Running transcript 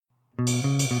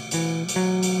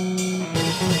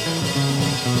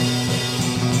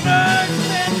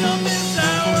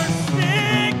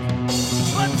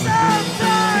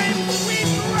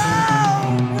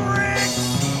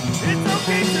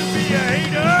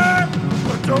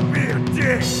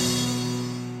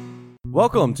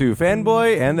Welcome to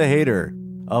Fanboy and the Hater,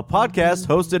 a podcast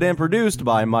hosted and produced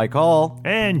by Mike Hall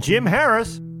and Jim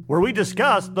Harris, where we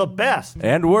discuss the best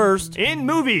and worst in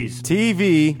movies,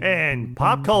 TV, and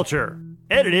pop culture.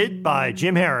 Edited by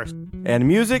Jim Harris. And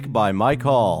music by Mike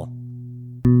Hall.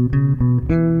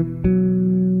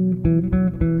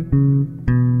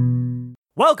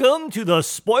 Welcome to the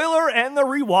Spoiler and the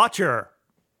Rewatcher.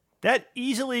 That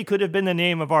easily could have been the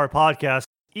name of our podcast.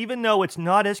 Even though it's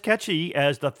not as catchy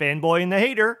as the Fanboy and the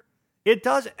Hater, it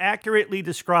does accurately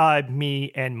describe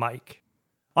me and Mike.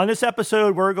 On this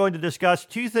episode, we're going to discuss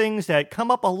two things that come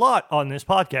up a lot on this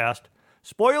podcast: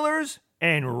 spoilers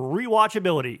and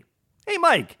rewatchability. Hey,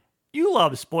 Mike, you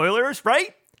love spoilers,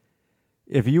 right?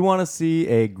 If you want to see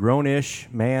a grown-ish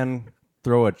man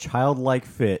throw a childlike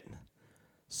fit,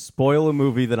 spoil a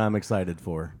movie that I'm excited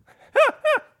for.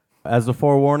 As a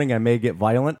forewarning, I may get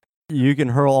violent. You can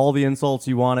hurl all the insults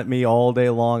you want at me all day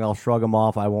long. I'll shrug them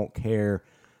off. I won't care.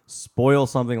 Spoil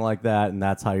something like that, and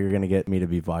that's how you're going to get me to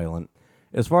be violent.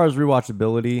 As far as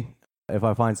rewatchability, if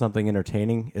I find something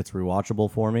entertaining, it's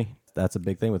rewatchable for me. That's a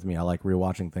big thing with me. I like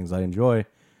rewatching things I enjoy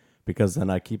because then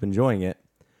I keep enjoying it,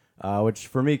 which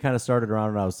for me kind of started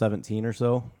around when I was 17 or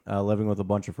so, living with a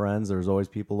bunch of friends. There was always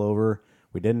people over.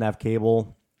 We didn't have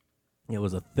cable. It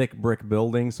was a thick brick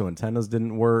building, so antennas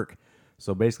didn't work.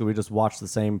 So basically, we just watched the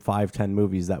same 5-10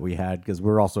 movies that we had because we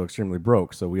were also extremely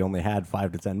broke. So we only had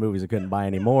 5 to 10 movies. I couldn't buy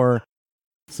any more.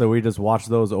 So we just watched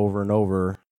those over and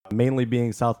over, mainly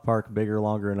being South Park, Bigger,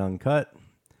 Longer, and Uncut,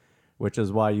 which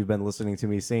is why you've been listening to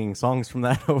me singing songs from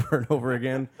that over and over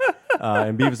again.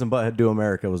 And Beavis and Butthead Do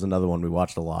America was another one we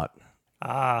watched a lot.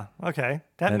 Okay.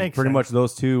 That makes pretty sense. much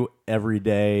those two every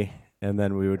day. And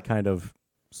then we would kind of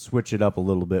switch it up a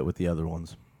little bit with the other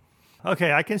ones.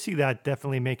 Okay, I can see that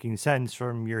definitely making sense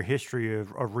from your history of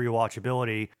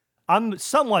rewatchability. I'm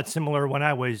somewhat similar. When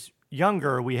I was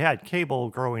younger, we had cable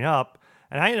growing up,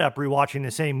 and I ended up rewatching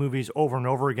the same movies over and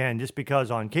over again just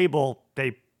because on cable,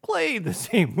 they played the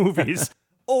same movies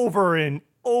over and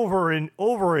over and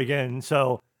over again.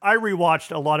 So I rewatched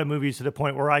a lot of movies to the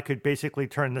point where I could basically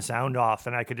turn the sound off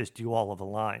and I could just do all of the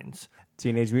lines.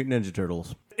 Teenage Mutant Ninja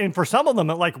Turtles. And for some of them,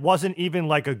 it wasn't even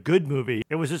like a good movie.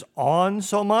 It was just on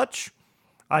so much,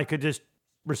 I could just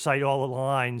recite all of the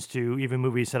lines to even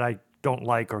movies that I don't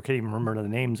like or can't even remember the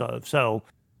names of. So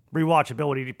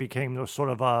rewatchability became sort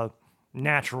of a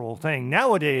natural thing.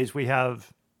 Nowadays, we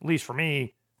have, at least for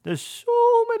me, there's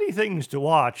so many things to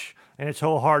watch, and it's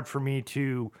so hard for me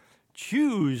to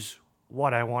choose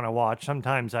what I want to watch.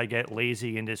 Sometimes I get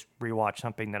lazy and just rewatch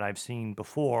something that I've seen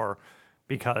before,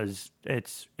 because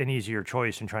it's an easier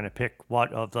choice in trying to pick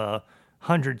what of the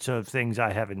hundreds of things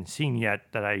I haven't seen yet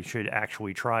that I should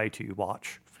actually try to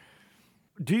watch.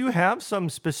 Do you have some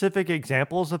specific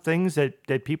examples of things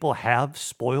that people have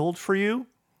spoiled for you?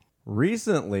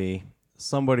 Recently,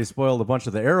 somebody spoiled a bunch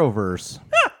of the Arrowverse.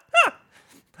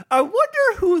 I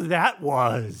wonder who that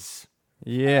was.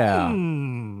 Yeah.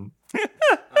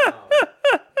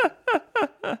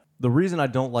 The reason I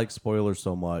don't like spoilers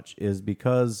so much is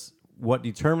because what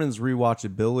determines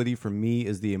rewatchability for me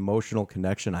is the emotional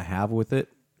connection I have with it,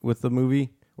 with the movie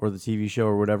or the TV show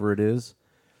or whatever it is.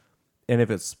 And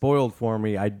if it's spoiled for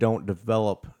me, I don't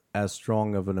develop as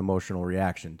strong of an emotional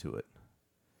reaction to it.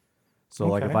 So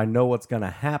like if I know what's going to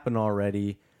happen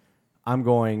already, I'm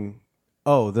going,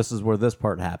 oh, this is where this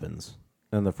part happens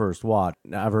in the first watch.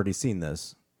 I've already seen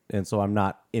this, and so I'm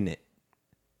not in it.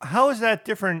 How is that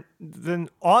different than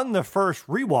on the first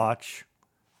rewatch?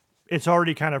 It's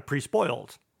already kind of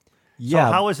pre-spoiled. Yeah.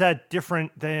 So how is that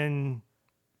different than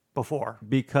before?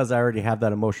 Because I already have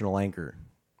that emotional anchor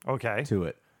Okay. to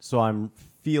it. So I'm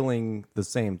feeling the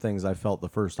same things I felt the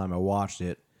first time I watched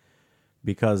it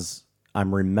because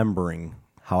I'm remembering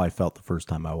how I felt the first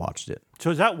time I watched it. So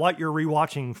is that what you're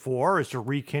rewatching for, is to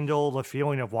rekindle the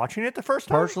feeling of watching it the first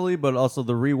time? Partially, but also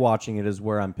the rewatching it is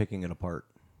where I'm picking it apart.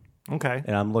 Okay.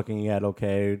 And I'm looking at,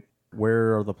 okay,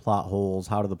 where are the plot holes?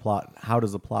 How does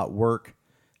the plot work?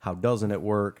 How doesn't it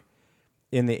work?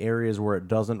 In the areas where it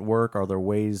doesn't work, are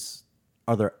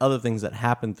there other things that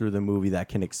happen through the movie that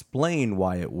can explain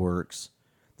why it works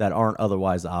that aren't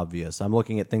otherwise obvious? I'm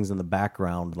looking at things in the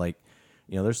background, like,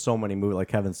 there's so many movies, like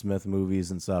Kevin Smith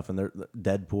movies and stuff, and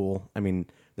Deadpool. I mean,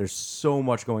 there's so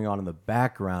much going on in the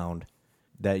background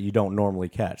that you don't normally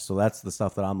catch. So that's the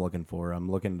stuff that I'm looking for.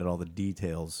 I'm looking at all the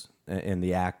details and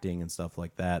the acting and stuff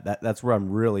like that. That's where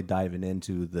I'm really diving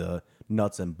into the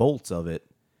nuts and bolts of it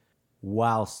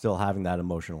while still having that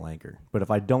emotional anchor. But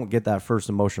if I don't get that first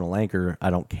emotional anchor, I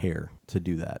don't care to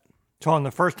do that. So on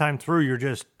the first time through, you're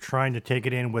just trying to take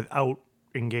it in without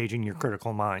engaging your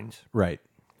critical mind. Right.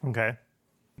 Okay.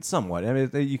 Somewhat. I mean,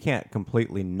 you can't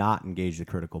completely not engage the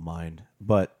critical mind.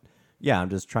 But yeah, I'm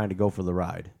just trying to go for the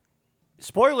ride.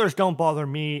 Spoilers don't bother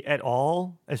me at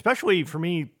all, especially for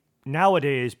me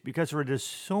nowadays, because there are just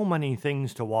so many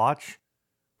things to watch.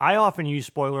 I often use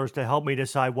spoilers to help me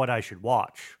decide what I should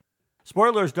watch.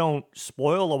 Spoilers don't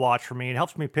spoil a watch for me. It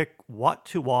helps me pick what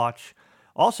to watch.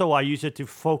 Also, I use it to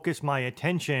focus my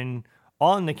attention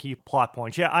on the key plot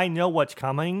points. Yeah, I know what's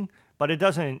coming, but it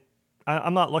doesn't,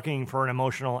 I'm not looking for an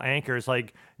emotional anchor. It's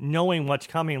like knowing what's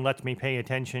coming lets me pay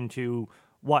attention to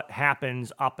what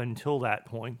happens up until that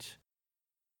point.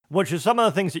 Which is some of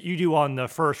the things that you do on the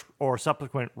first or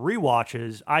subsequent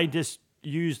rewatches. I just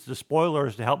use the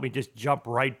spoilers to help me just jump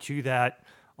right to that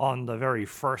on the very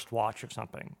first watch of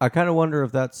something. I kind of wonder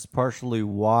if that's partially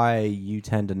why you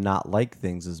tend to not like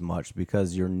things as much,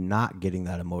 because you're not getting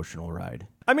that emotional ride.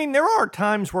 I mean, there are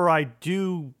times where I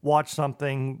do watch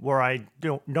something where I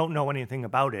don't know anything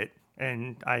about it,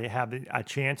 and I have a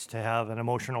chance to have an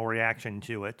emotional reaction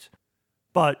to it.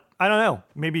 But I don't know.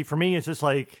 Maybe for me, it's just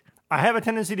like, I have a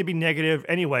tendency to be negative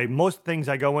anyway. Most things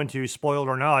I go into, spoiled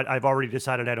or not, I've already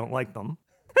decided I don't like them.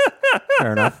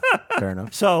 Fair enough. Fair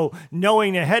enough. So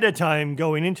knowing ahead of time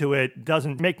going into it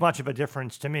doesn't make much of a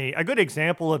difference to me. A good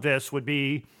example of this would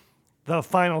be the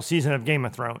final season of Game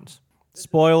of Thrones.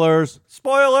 Spoilers.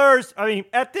 Spoilers! I mean,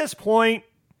 at this point,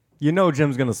 You know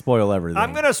Jim's going to spoil everything.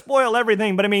 I'm going to spoil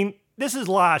everything, but I mean, this is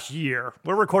last year.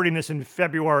 We're recording this in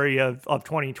February of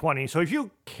 2020. So if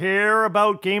you care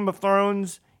about Game of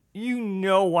Thrones, you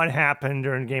know what happened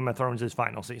during Game of Thrones'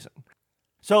 final season.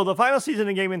 So the final season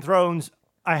of Game of Thrones,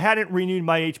 I hadn't renewed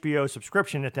my HBO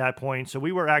subscription at that point, so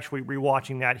we were actually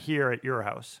rewatching that here at your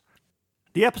house.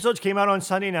 The episodes came out on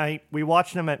Sunday night. We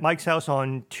watched them at Mike's house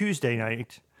on Tuesday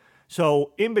night.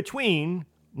 So in between,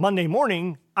 Monday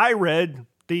morning, I read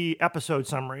the episode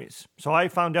summaries. So I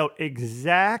found out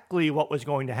exactly what was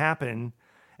going to happen,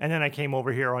 and then I came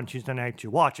over here on Tuesday night to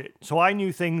watch it. So I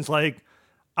knew things like,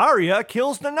 Arya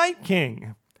kills the Night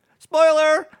King.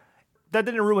 Spoiler! That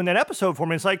didn't ruin that episode for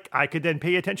me. It's like I could then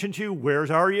pay attention to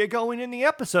where's Arya going in the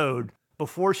episode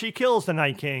before she kills the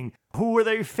Night King. Who are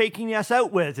they faking us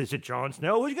out with? Is it Jon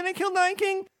Snow who's going to kill the Night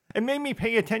King? It made me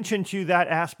pay attention to that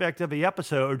aspect of the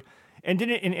episode and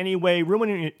didn't in any way ruin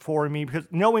it for me, because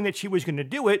knowing that she was going to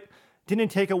do it didn't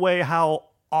take away how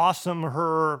awesome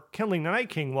her killing the Night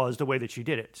King was the way that she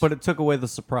did it. But it took away the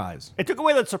surprise. It took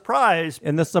away the surprise.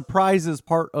 And the surprise is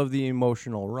part of the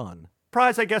emotional run.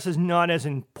 Surprise, I guess, is not as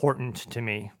important to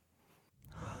me.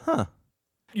 Huh.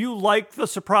 You like the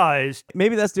surprise.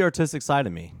 Maybe that's the artistic side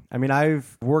of me. I mean,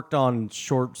 I've worked on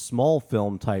short, small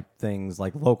film type things,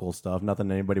 like local stuff,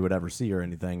 nothing anybody would ever see or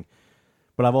anything.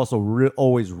 But I've also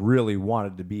always really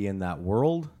wanted to be in that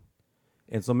world.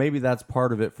 And so maybe that's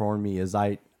part of it for me, is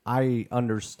I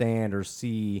understand or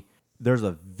see there's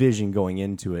a vision going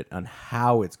into it on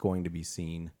how it's going to be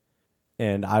seen.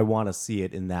 And I want to see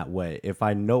it in that way. If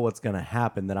I know what's going to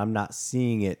happen, then I'm not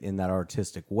seeing it in that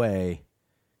artistic way.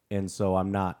 And so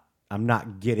I'm not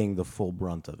getting the full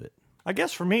brunt of it. I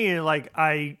guess for me, like,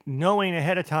 knowing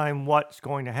ahead of time what's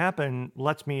going to happen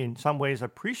lets me in some ways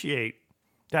appreciate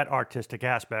that artistic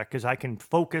aspect, because I can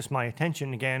focus my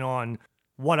attention again on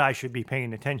what I should be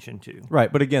paying attention to.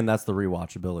 Right. But again, that's the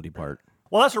rewatchability part.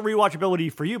 Well, that's a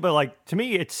rewatchability for you, but like, to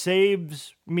me, it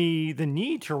saves me the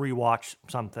need to rewatch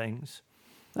some things.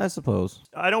 I suppose.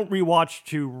 I don't rewatch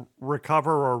to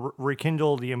recover or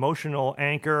rekindle the emotional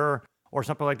anchor or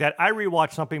something like that. I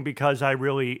rewatch something because I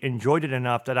really enjoyed it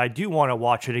enough that I do want to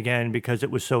watch it again because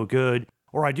it was so good,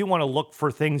 or I do want to look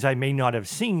for things I may not have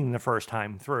seen the first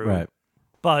time through. Right.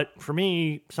 But for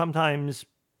me, sometimes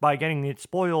by getting it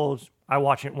spoiled, I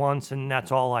watch it once and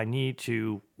that's all I need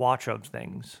to watch of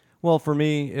things. Well, for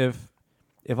me, if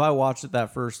I watched it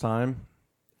that first time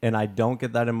and I don't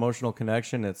get that emotional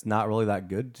connection, it's not really that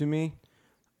good to me.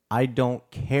 I don't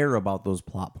care about those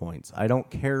plot points. I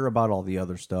don't care about all the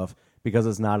other stuff because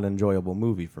it's not an enjoyable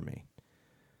movie for me.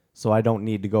 So I don't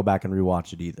need to go back and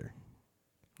rewatch it either.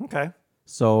 Okay.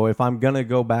 So if I'm going to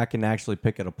go back and actually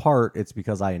pick it apart, it's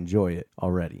because I enjoy it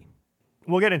already.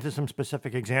 We'll get into some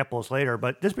specific examples later,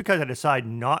 but just because I decide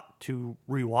not to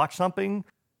rewatch something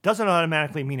doesn't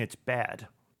automatically mean it's bad.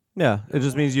 Yeah, it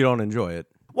just means you don't enjoy it.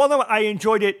 Well, no, I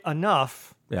enjoyed it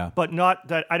enough, Yeah. but not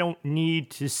that I don't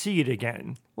need to see it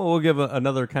again. Well, we'll give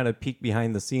another kind of peek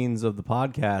behind the scenes of the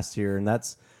podcast here, and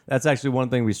that's actually one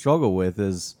thing we struggle with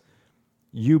is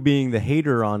you being the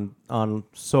hater on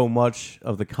so much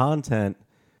of the content,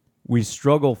 we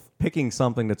struggle picking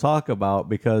something to talk about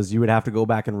because you would have to go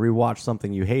back and rewatch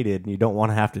something you hated, and you don't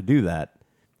want to have to do that.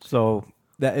 So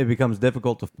that it becomes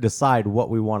difficult to decide what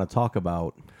we want to talk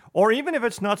about. Or even if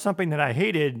it's not something that I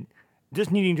hated,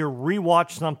 just needing to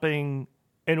rewatch something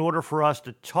in order for us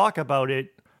to talk about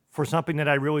it for something that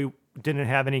I really didn't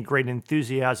have any great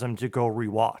enthusiasm to go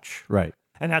rewatch. Right.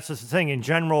 And that's just the thing. In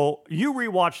general, you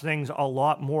rewatch things a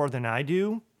lot more than I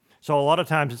do. So a lot of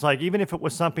times it's like, even if it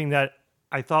was something that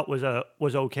I thought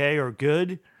was okay or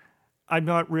good, I'm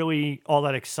not really all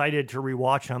that excited to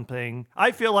rewatch something.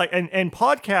 I feel like, and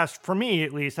podcast, for me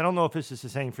at least, I don't know if this is the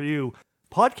same for you,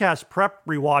 podcast prep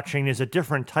rewatching is a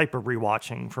different type of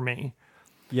rewatching for me.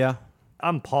 Yeah.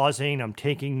 I'm pausing, I'm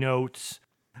taking notes,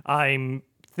 I'm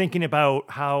thinking about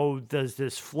how does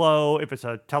this flow, if it's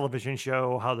a television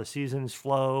show, how the seasons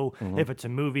flow, if it's a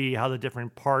movie, how the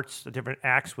different parts, the different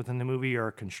acts within the movie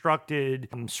are constructed.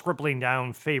 I'm scribbling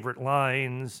down favorite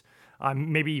lines.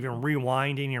 I'm maybe even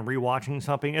rewinding and rewatching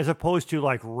something, as opposed to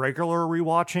like regular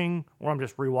rewatching, where I'm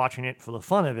just rewatching it for the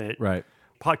fun of it. Right.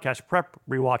 Podcast prep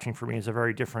rewatching for me is a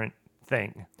very different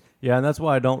thing. Yeah, and that's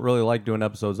why I don't really like doing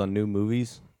episodes on new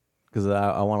movies, because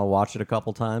I want to watch it a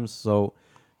couple times. So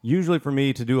usually for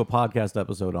me to do a podcast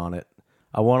episode on it,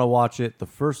 I want to watch it the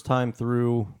first time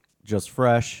through just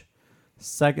fresh,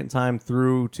 second time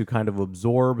through to kind of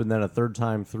absorb, and then a third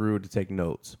time through to take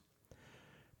notes.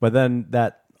 But then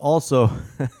that also,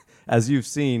 as you've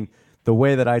seen, the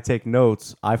way that I take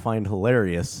notes, I find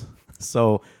hilarious.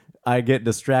 So I get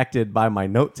distracted by my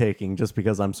note taking just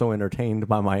because I'm so entertained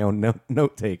by my own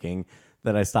note taking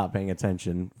that I stop paying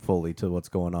attention fully to what's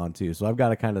going on too. So I've got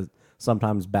to kind of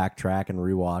sometimes backtrack and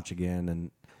rewatch again. And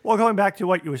well, going back to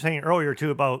what you were saying earlier too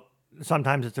about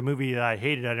sometimes it's a movie that I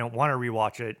hated, I don't want to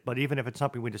rewatch it. But even if it's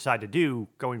something we decide to do,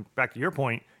 going back to your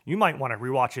point, you might want to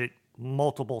rewatch it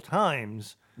multiple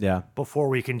times. Yeah. Before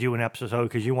we can do an episode,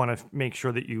 because you want to make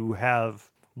sure that you have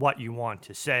what you want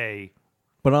to say.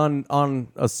 But on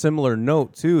a similar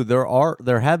note too,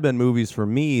 there have been movies for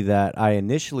me that I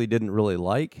initially didn't really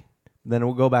like. Then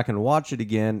we'll go back and watch it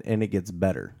again, and it gets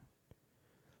better.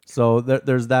 So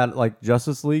there's that, like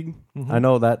Justice League. I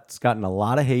know that's gotten a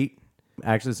lot of hate.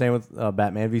 Actually, same with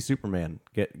Batman v Superman.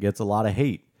 Gets a lot of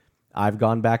hate. I've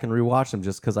gone back and rewatched them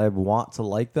just because I want to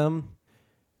like them.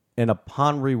 And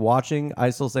upon rewatching,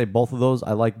 I still say both of those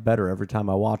I like better every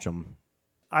time I watch them.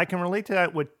 I can relate to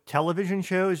that with television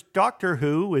shows. Doctor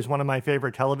Who is one of my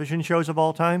favorite television shows of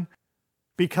all time.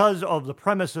 Because of the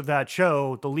premise of that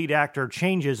show, the lead actor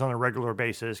changes on a regular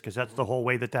basis, because that's the whole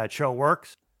way that show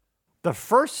works. The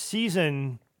first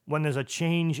season, when there's a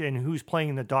change in who's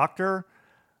playing the Doctor,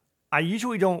 I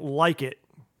usually don't like it.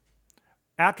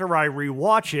 After I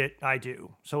rewatch it, I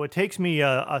do. So it takes me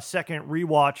a second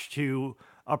rewatch to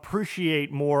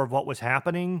appreciate more of what was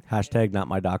happening. Hashtag not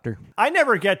my doctor. I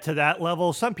never get to that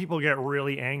level. Some people get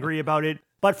really angry about it.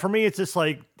 But for me, it's just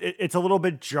like, it's a little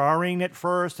bit jarring at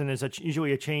first, and there's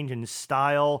usually a change in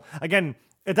style. Again,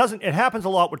 it happens a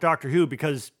lot with Doctor Who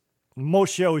because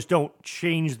most shows don't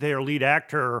change their lead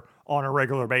actor on a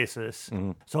regular basis.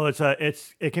 So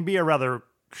it can be a rather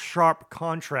sharp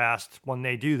contrast when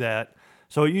they do that.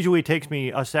 So it usually takes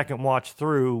me a second watch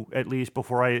through, at least,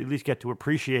 before I at least get to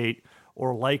appreciate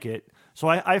or like it. So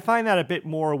I find that a bit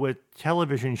more with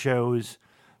television shows,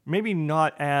 maybe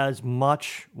not as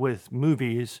much with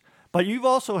movies, but you've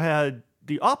also had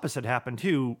the opposite happen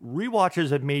too.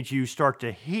 Rewatches have made you start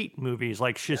to hate movies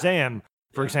like Shazam,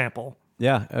 for example.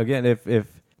 Yeah, again, if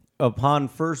upon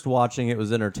first watching it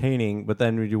was entertaining, but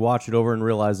then you watch it over and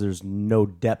realize there's no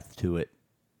depth to it,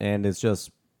 and it's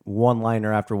just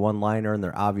one-liner after one-liner, and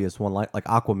they're obvious one-line, like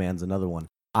Aquaman's another one.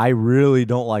 I really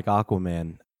don't like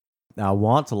Aquaman. I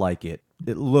want to like it.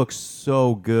 It looks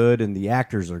so good, and the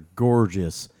actors are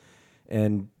gorgeous,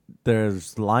 and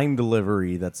there's line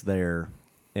delivery that's there,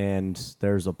 and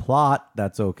there's a plot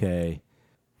that's okay,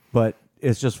 but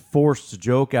it's just forced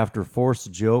joke after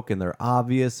forced joke, and they're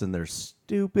obvious, and they're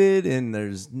stupid, and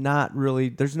there's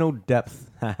no depth,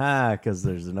 because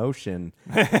there's an ocean.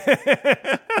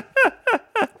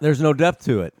 There's no depth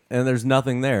to it, and there's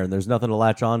nothing there, and there's nothing to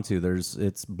latch onto.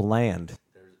 It's bland.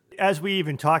 As we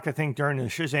even talked, I think, during the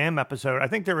Shazam episode, I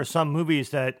think there are some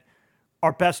movies that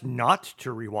are best not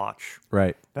to rewatch.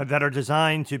 Right. That are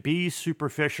designed to be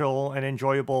superficial and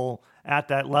enjoyable at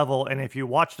that level. And if you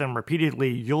watch them repeatedly,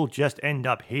 you'll just end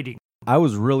up hating. I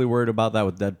was really worried about that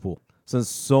with Deadpool, since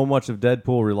so much of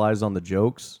Deadpool relies on the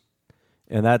jokes.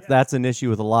 And that's an issue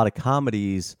with a lot of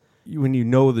comedies. When you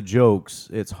know the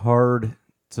jokes, it's hard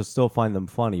to still find them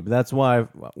funny. But that's why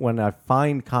when I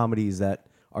find comedies that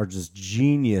are just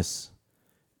genius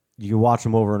you watch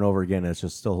them over and over again. It's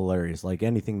just still hilarious. Like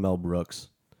anything Mel Brooks.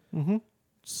 Mm-hmm.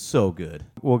 So good.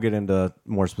 We'll get into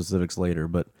more specifics later,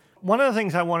 but one of the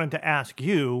things I wanted to ask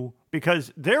you,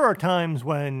 because there are times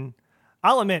when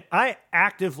I'll admit I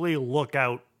actively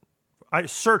I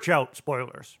search out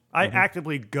spoilers. I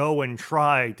actively go and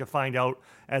try to find out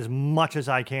as much as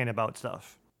I can about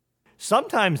stuff.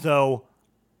 Sometimes, though,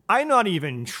 I'm not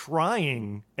even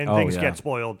trying and things get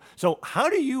spoiled. So how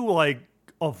do you,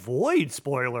 avoid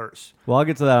spoilers? Well, I'll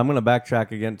get to that. I'm going to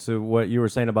backtrack again to what you were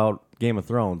saying about Game of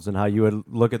Thrones and how you would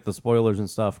look at the spoilers and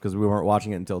stuff because we weren't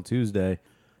watching it until Tuesday.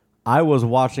 I was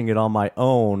watching it on my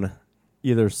own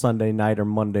either Sunday night or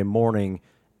Monday morning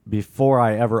before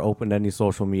I ever opened any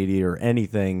social media or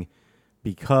anything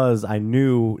because I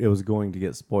knew it was going to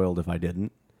get spoiled if I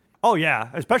didn't. Oh, yeah.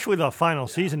 Especially the final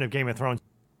season of Game of Thrones.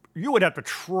 You would have to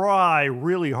try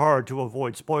really hard to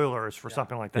avoid spoilers for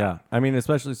something like that. Yeah. I mean,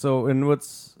 especially so, and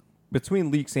what's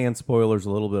between leaks and spoilers, a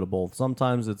little bit of both.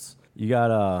 Sometimes it's, you got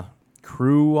a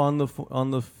crew on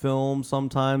the film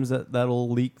sometimes that'll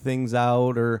leak things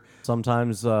out, or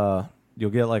sometimes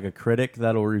you'll get like a critic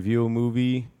that'll review a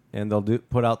movie and they'll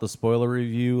put out the spoiler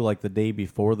review like the day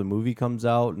before the movie comes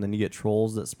out, and then you get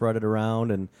trolls that spread it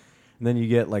around, and then you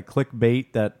get like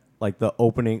clickbait that like the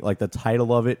opening, like the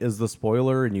title of it is the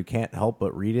spoiler and you can't help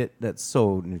but read it. That's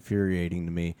so infuriating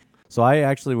to me. So I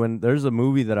actually, when there's a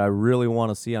movie that I really want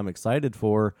to see, I'm excited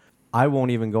for, I won't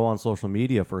even go on social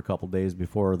media for a couple days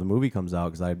before the movie comes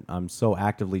out because I'm so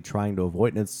actively trying to avoid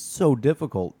it. And it's so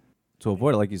difficult to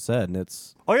avoid it, like you said. And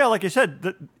it's... Oh, yeah, like you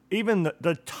said, even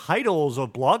the titles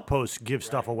of blog posts give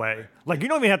stuff away. Like, you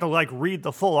don't even have to, read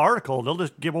the full article. They'll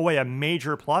just give away a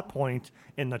major plot point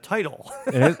in the title.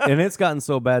 and it's gotten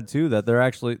so bad, too, that they're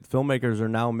actually... Filmmakers are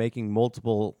now making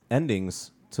multiple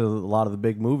endings to a lot of the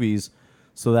big movies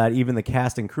so that even the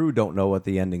cast and crew don't know what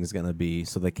the ending is going to be,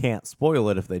 so they can't spoil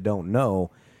it if they don't know.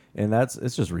 And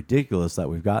it's just ridiculous that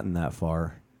we've gotten that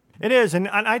far. It is, and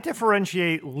I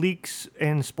differentiate leaks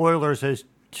and spoilers as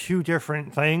two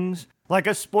different things. Like,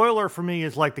 a spoiler for me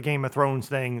is like the Game of Thrones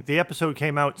thing. The episode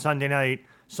came out Sunday night.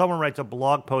 Someone writes a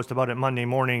blog post about it Monday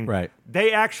morning. Right.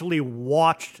 They actually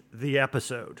watched the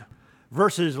episode.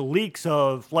 Versus leaks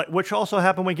of, which also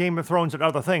happened with Game of Thrones and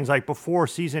other things. Like, before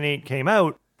Season 8 came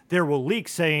out, there were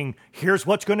leaks saying, here's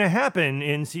what's going to happen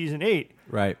in Season 8.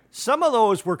 Right. Some of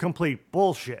those were complete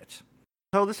bullshit.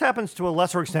 So this happens to a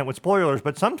lesser extent with spoilers,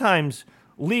 but sometimes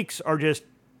leaks are just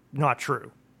not true.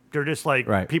 They're just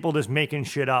people just making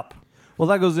shit up. Well,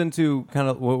 that goes into kind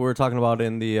of what we were talking about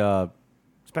in the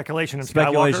Speculation of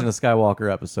Skywalker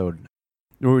episode,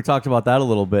 where we talked about that a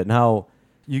little bit and how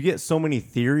you get so many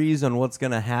theories on what's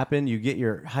going to happen. You get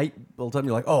your hype built up.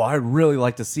 You're like, oh, I'd really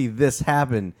like to see this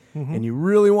happen. Mm-hmm. And you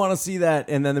really want to see that.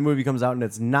 And then the movie comes out and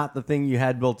it's not the thing you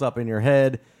had built up in your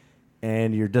head.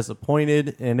 And you're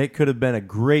disappointed, and it could have been a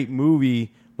great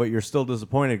movie, but you're still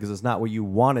disappointed because it's not what you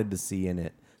wanted to see in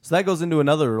it. So that goes into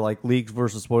another, leaks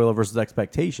versus spoiler versus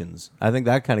expectations. I think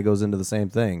that kind of goes into the same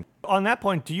thing. On that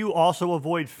point, do you also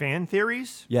avoid fan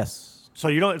theories? Yes. So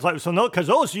you don't, because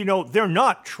those, they're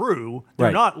not true.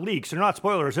 They're not leaks. They're not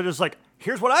spoilers. It is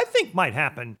here's what I think might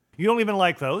happen. You don't even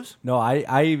like those? No,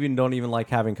 I even don't even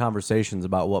like having conversations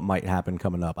about what might happen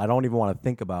coming up. I don't even want to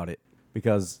think about it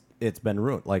because it's been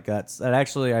ruined.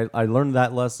 I learned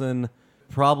that lesson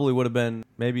probably would have been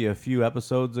maybe a few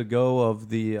episodes ago of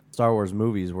the Star Wars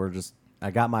movies where I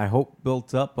got my hope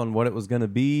built up on what it was going to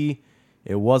be.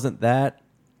 It wasn't that.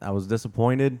 I was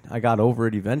disappointed. I got over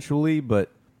it eventually,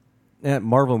 but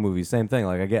Marvel movies, same thing.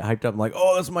 I get hyped up. I'm like,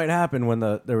 oh, this might happen when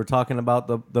they were talking about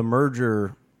the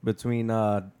merger between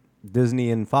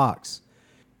Disney and Fox.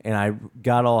 And I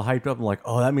got all hyped up. I'm like,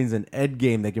 oh, that means an Ed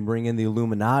game. They can bring in the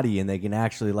Illuminati and they can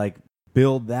actually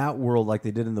build that world like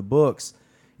they did in the books.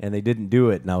 And they didn't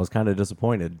do it. And I was kind of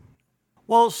disappointed.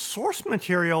 Well, source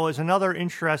material is another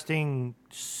interesting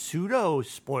pseudo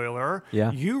spoiler.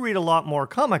 Yeah. You read a lot more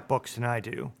comic books than I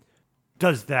do.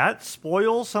 Does that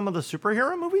spoil some of the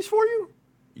superhero movies for you?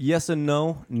 Yes and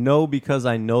no. No, because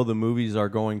I know the movies are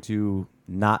going to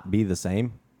not be the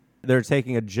same. They're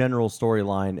taking a general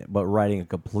storyline, but writing a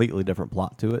completely different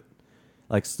plot to it.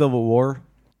 Like Civil War,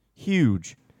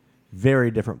 huge,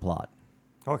 very different plot.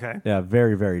 Okay. Yeah,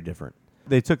 very, very different.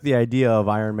 They took the idea of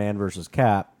Iron Man versus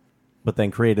Cap, but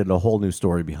then created a whole new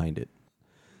story behind it.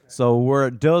 So where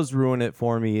it does ruin it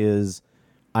for me is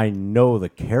I know the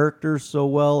characters so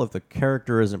well. If the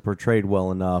character isn't portrayed well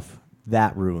enough,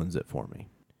 that ruins it for me.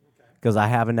 Because I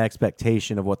have an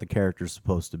expectation of what the character is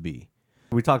supposed to be.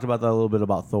 We talked about that a little bit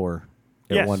about Thor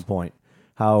at one point.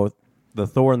 How the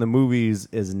Thor in the movies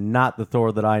is not the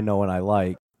Thor that I know and I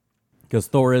like. Because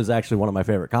Thor is actually one of my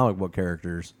favorite comic book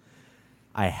characters.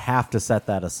 I have to set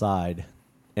that aside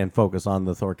and focus on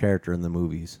the Thor character in the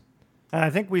movies. And I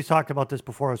think we talked about this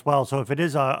before as well. So if it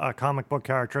is a comic book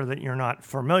character that you're not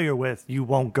familiar with, you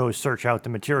won't go search out the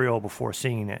material before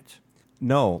seeing it.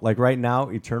 No, like right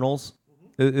now, Eternals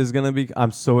is going to be...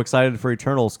 I'm so excited for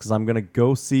Eternals because I'm going to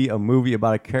go see a movie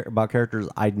about characters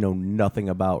I know nothing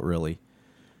about, really.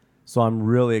 So I'm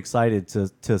really excited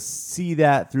to see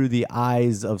that through the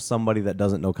eyes of somebody that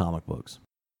doesn't know comic books.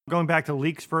 Going back to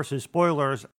leaks versus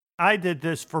spoilers, I did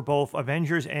this for both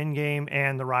Avengers Endgame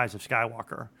and The Rise of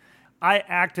Skywalker. I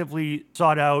actively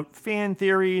sought out fan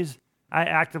theories. I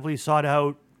actively sought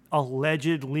out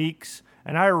alleged leaks,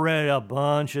 and I read a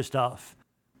bunch of stuff.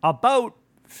 About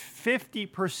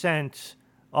 50%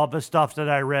 of the stuff that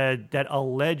I read that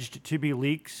alleged to be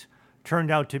leaks turned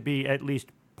out to be at least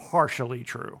partially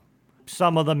true.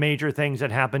 Some of the major things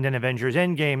that happened in Avengers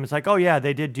Endgame, it's like, oh yeah,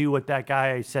 they did do what that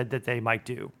guy said that they might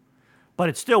do. But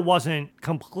it still wasn't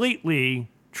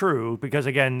completely true because,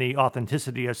 again, the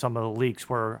authenticity of some of the leaks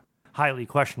were highly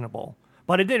questionable.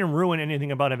 But it didn't ruin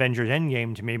anything about Avengers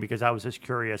Endgame to me because I was just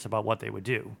curious about what they would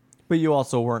do. But you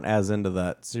also weren't as into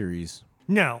that series.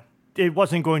 No, it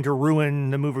wasn't going to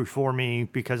ruin the movie for me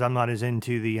because I'm not as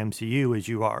into the MCU as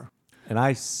you are. And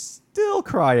I still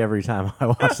cry every time I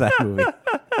watch that movie.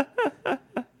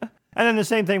 And then the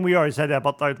same thing we already said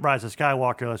about the Rise of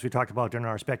Skywalker, as we talked about during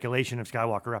our speculation of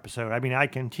Skywalker episode. I mean, I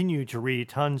continue to read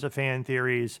tons of fan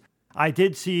theories. I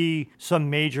did see some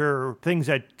major things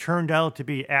that turned out to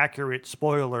be accurate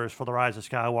spoilers for The Rise of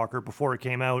Skywalker before it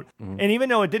came out. Mm-hmm. And even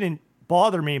though it didn't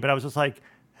bother me, but I was just like,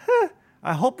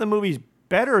 I hope the movie's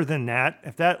better than that.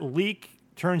 If that leak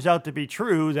turns out to be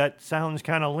true, that sounds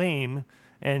kind of lame.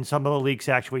 And some of the leaks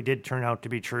actually did turn out to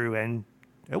be true, and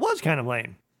it was kind of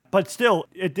lame. But still,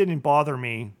 it didn't bother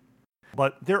me.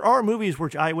 But there are movies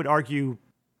which I would argue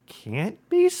can't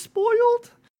be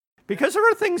spoiled. Because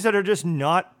there are things that are just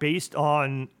not based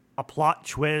on a plot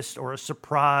twist or a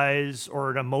surprise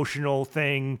or an emotional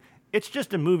thing. It's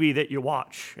just a movie that you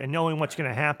watch. And knowing what's going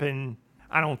to happen,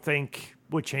 I don't think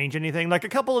would change anything. Like a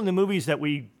couple of the movies that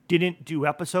we didn't do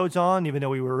episodes on, even though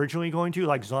we were originally going to,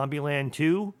 like Zombieland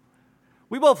 2.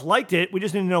 We both liked it. We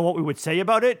just didn't know what we would say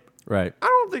about it. Right. I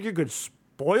don't think you could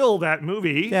spoil that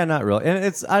movie. Yeah, not really.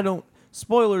 And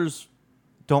spoilers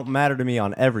don't matter to me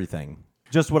on everything.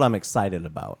 Just what I'm excited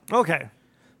about. Okay.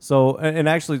 So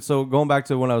going back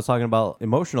to when I was talking about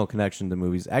emotional connection to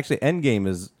movies, actually Endgame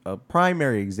is a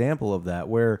primary example of that,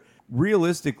 where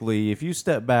realistically, if you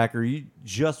step back or you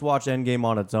just watch Endgame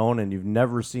on its own and you've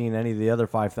never seen any of the other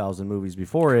 5,000 movies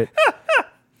before it,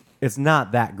 it's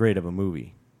not that great of a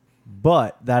movie.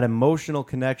 But that emotional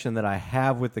connection that I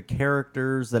have with the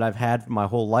characters that I've had my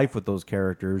whole life with those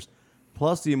characters,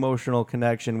 plus the emotional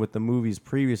connection with the movies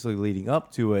previously leading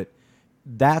up to it,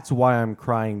 that's why I'm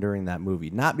crying during that movie.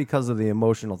 Not because of the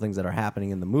emotional things that are happening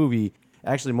in the movie.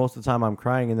 Actually, most of the time I'm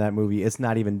crying in that movie, it's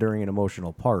not even during an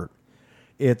emotional part.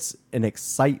 It's an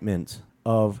excitement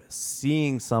of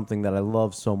seeing something that I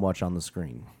love so much on the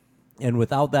screen. And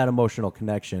without that emotional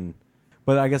connection,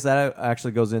 but I guess that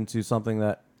actually goes into something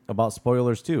that about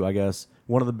spoilers too. I guess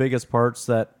one of the biggest parts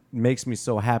that makes me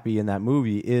so happy in that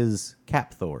movie is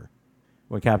Cap Thor.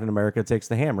 When Captain America takes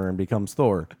the hammer and becomes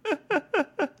Thor.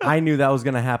 I knew that was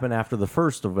going to happen after the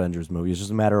first Avengers movie. It's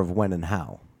just a matter of when and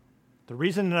how. The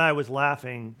reason that I was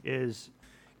laughing is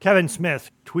Kevin Smith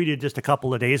tweeted just a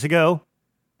couple of days ago,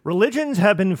 religions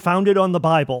have been founded on the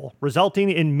Bible,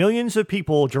 resulting in millions of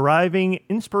people deriving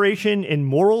inspiration and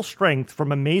moral strength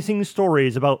from amazing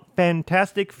stories about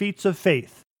fantastic feats of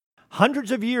faith.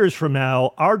 Hundreds of years from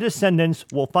now, our descendants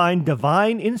will find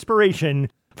divine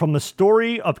inspiration from the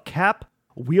story of Cap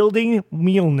wielding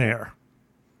Mjolnir.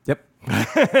 Yep.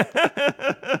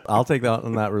 I'll take that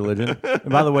on that religion. And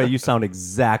by the way, you sound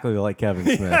exactly like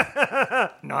Kevin Smith.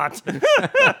 Not.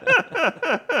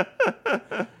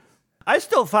 I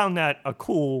still found that a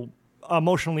cool,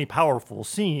 emotionally powerful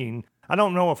scene. I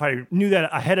don't know if I knew that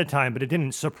ahead of time, but it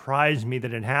didn't surprise me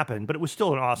that it happened. But it was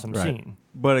still an awesome scene.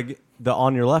 But the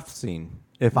on your left scene,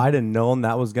 if I'd have known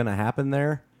that was going to happen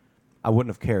there, I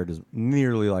wouldn't have cared as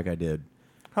nearly like I did.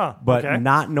 Huh. But okay.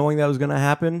 Not knowing that was going to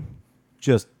happen,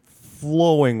 just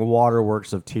flowing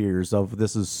waterworks of tears of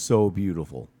this is so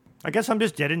beautiful. I guess I'm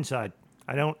just dead inside.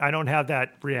 I don't have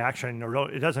that reaction,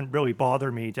 or it doesn't really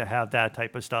bother me to have that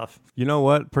type of stuff. You know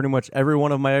what? Pretty much every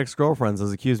one of my ex-girlfriends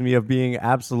has accused me of being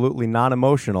absolutely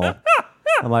non-emotional.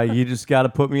 I'm like, you just got to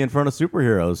put me in front of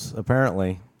superheroes,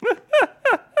 apparently.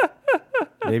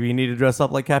 Maybe you need to dress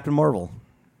up like Captain Marvel.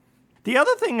 The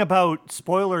other thing about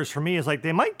spoilers for me is like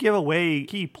they might give away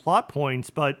key plot points,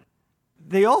 but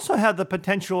they also have the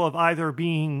potential of either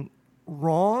being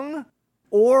wrong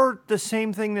Or the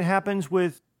same thing that happens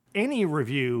with any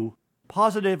review,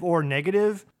 positive or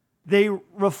negative. They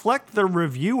reflect the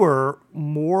reviewer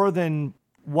more than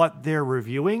what they're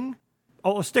reviewing.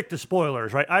 Oh, let's stick to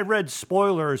spoilers, right? I read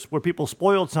spoilers where people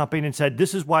spoiled something and said,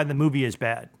 this is why the movie is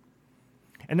bad.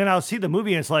 And then I'll see the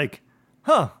movie and it's like,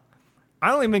 I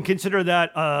don't even consider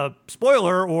that a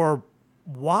spoiler or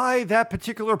why that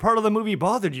particular part of the movie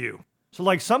bothered you. So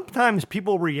like sometimes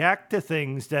people react to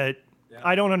things that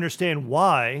I don't understand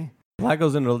why. That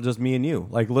goes into just me and you.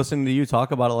 Like listening to you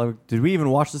talk about it, like, did we even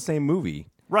watch the same movie?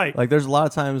 Right. Like there's a lot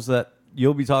of times that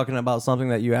you'll be talking about something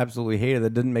that you absolutely hated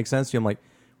that didn't make sense to you. I'm like,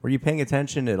 were you paying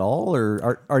attention at all?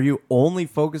 Or are you only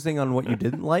focusing on what you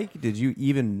didn't like? Did you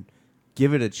even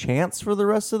give it a chance for the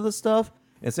rest of the stuff?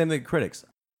 And same thing with critics.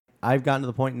 I've gotten to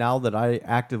the point now that I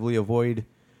actively avoid,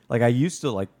 like I used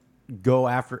to like go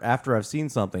after I've seen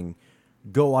something,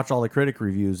 go watch all the critic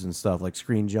reviews and stuff like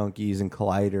Screen Junkies and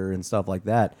Collider and stuff like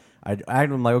that.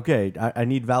 I'm like, okay, I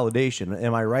need validation.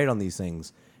 Am I right on these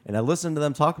things? And I listen to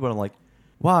them talk about it. I'm like,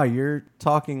 wow, you're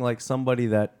talking like somebody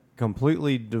that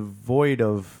completely devoid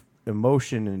of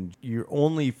emotion and you're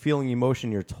only feeling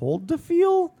emotion you're told to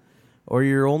feel, or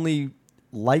you're only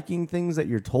liking things that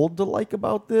you're told to like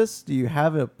about this. Do you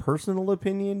have a personal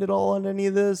opinion at all on any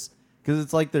of this? Because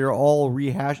it's like they're all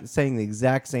saying the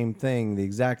exact same thing the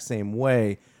exact same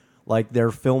way, like their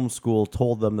film school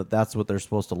told them that that's what they're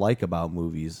supposed to like about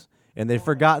movies, and they've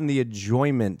forgotten the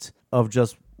enjoyment of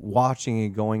just watching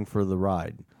and going for the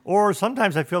ride. Or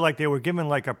sometimes I feel like they were given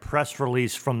like a press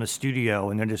release from the studio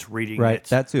and they're just reading it. Right,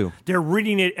 that too. They're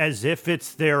reading it as if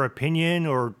it's their opinion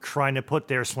or trying to put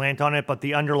their slant on it, but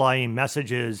the underlying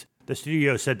message is the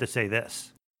studio said to say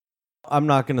this. I'm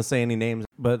not going to say any names,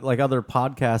 but like other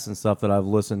podcasts and stuff that I've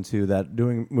listened to that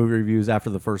doing movie reviews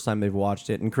after the first time they've watched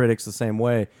it, and critics the same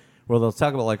way, where they'll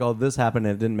talk about like, oh, this happened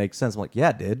and it didn't make sense. I'm like, yeah,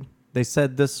 it did. They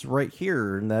said this right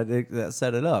here and that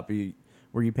set it up.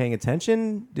 Were you paying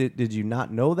attention? Did you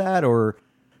not know that? Or,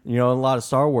 you know, a lot of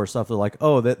Star Wars stuff, they're like,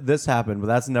 oh, this happened, but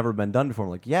that's never been done before.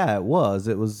 I'm like, yeah, it was.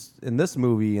 It was in this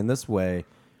movie in this way.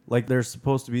 Like they're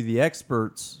supposed to be the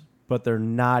experts, but they're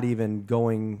not even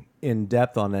going in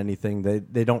depth on anything.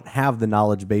 They don't have the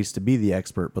knowledge base to be the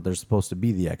expert, but they're supposed to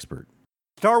be the expert.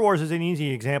 Star Wars is an easy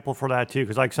example for that too,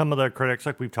 because like some of the critics,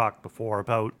 like we've talked before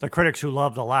about the critics who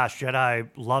loved The Last Jedi,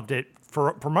 loved it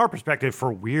from our perspective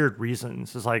for weird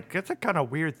reasons. It's like, it's a kind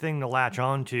of weird thing to latch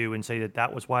on to and say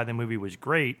that was why the movie was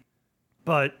great.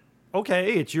 But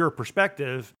okay, it's your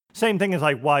perspective. Same thing as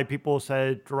like why people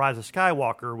said Rise of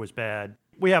Skywalker was bad.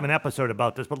 We have an episode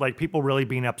about this, but like people really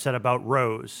being upset about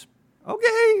Rose.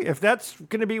 Okay, if that's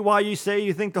going to be why you say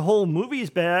you think the whole movie's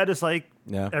bad, it's like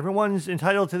everyone's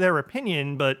entitled to their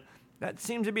opinion, but that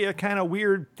seems to be a kind of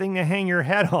weird thing to hang your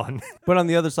hat on. But on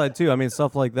the other side, too, I mean,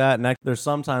 stuff like that, and there's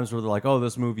some times where they're like, oh,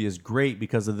 this movie is great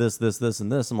because of this, this, this,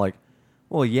 and this. I'm like,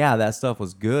 well, yeah, that stuff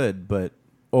was good, but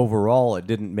overall, it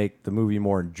didn't make the movie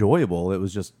more enjoyable. It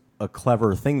was just a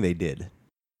clever thing they did.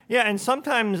 Yeah, and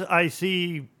sometimes I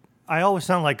always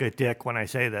sound like a dick when I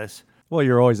say this. Well,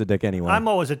 you're always a dick anyway. I'm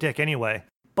always a dick anyway.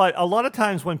 But a lot of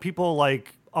times when people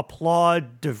like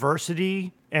applaud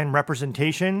diversity and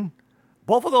representation,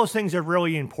 both of those things are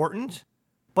really important.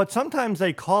 But sometimes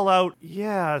they call out,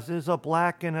 yeah, there's a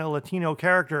black and a Latino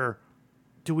character.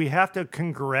 Do we have to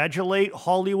congratulate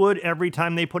Hollywood every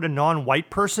time they put a non-white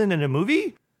person in a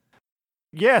movie?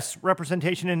 Yes,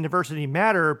 representation and diversity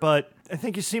matter, but I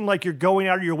think you seem like you're going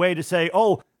out of your way to say,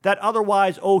 oh, that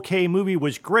otherwise okay movie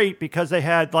was great because they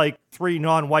had like 3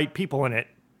 non-white people in it.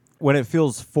 When it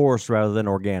feels forced rather than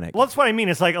organic. Well, that's what I mean.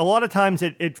 It's like a lot of times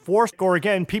it forced, or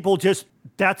again, people just,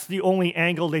 that's the only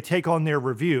angle they take on their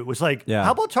review. It's like,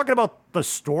 how about talking about the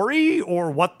story or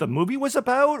what the movie was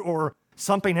about or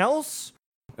something else?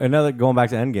 Another, going back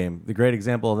to Endgame, the great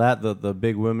example of that, the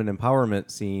big women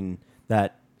empowerment scene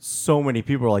that so many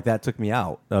people were like, that took me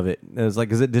out of it. It was like,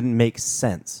 because it didn't make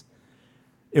sense.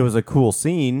 It was a cool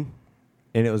scene,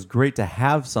 and it was great to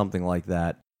have something like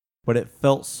that, but it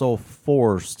felt so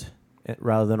forced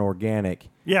rather than organic.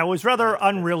 Yeah, it was rather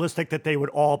unrealistic that they would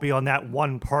all be on that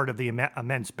one part of the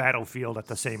immense battlefield at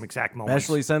the same exact moment.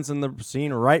 Especially since in the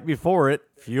scene right before it,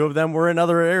 few of them were in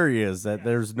other areas that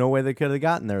there's no way they could have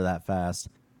gotten there that fast.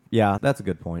 Yeah, that's a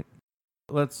good point.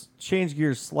 Let's change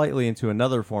gears slightly into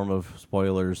another form of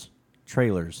spoilers,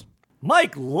 trailers.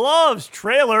 Mike loves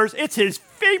trailers. It's his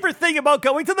favorite thing about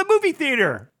going to the movie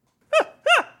theater.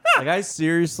 Like, I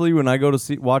seriously, when I go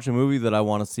to watch a movie that I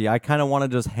want to see, I kind of want to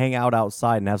just hang out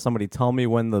outside and have somebody tell me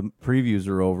when the previews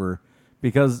are over,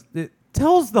 because it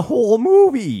tells the whole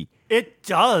movie. It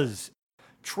does.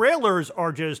 Trailers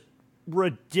are just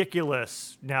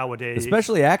ridiculous nowadays.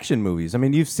 Especially action movies. I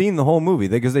mean, you've seen the whole movie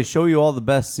because they show you all the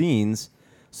best scenes.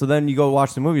 So then you go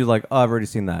watch the movie, you're like, oh, I've already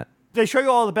seen that. They show you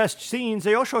all the best scenes.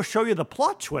 They also show you the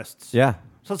plot twists. Yeah.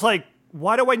 So it's like,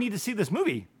 why do I need to see this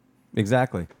movie?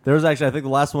 Exactly. There was actually, I think the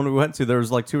last one we went to, there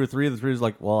was like 2 or 3 of the 3 was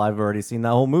like, well, I've already seen that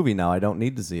whole movie now. I don't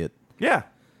need to see it. Yeah.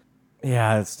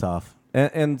 Yeah, it's tough.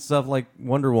 And stuff like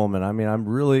Wonder Woman. I mean, I'm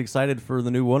really excited for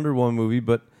the new Wonder Woman movie,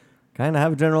 but kind of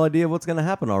have a general idea of what's going to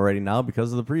happen already now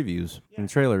because of the previews and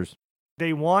trailers.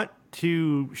 They want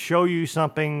to show you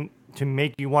something to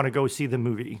make you want to go see the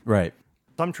movie. Right.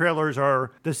 Some trailers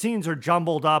the scenes are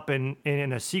jumbled up in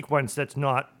a sequence that's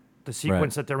not the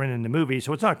sequence that they're in the movie,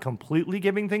 so it's not completely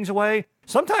giving things away.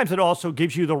 Sometimes it also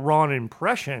gives you the wrong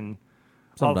impression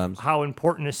of how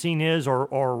important a scene is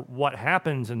or what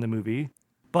happens in the movie.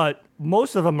 But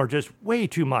most of them are just way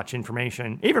too much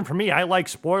information. Even for me, I like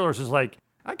spoilers. It's like,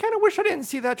 I kind of wish I didn't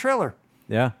see that trailer.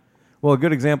 Yeah. Well, a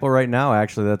good example right now,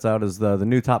 actually, that's out is the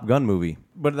new Top Gun movie.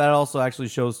 But that also actually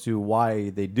shows to why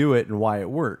they do it and why it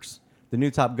works. The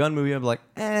new Top Gun movie, I'm like,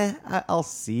 I'll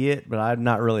see it, but I'm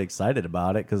not really excited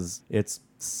about it because it's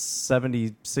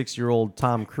 76-year-old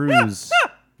Tom Cruise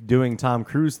doing Tom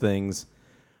Cruise things.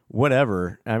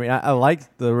 Whatever. I mean, I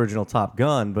like the original Top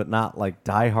Gun, but not like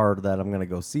Die Hard that I'm going to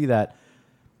go see that.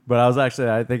 But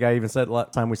I think I even said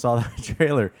last time we saw that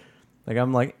trailer, like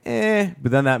I'm like,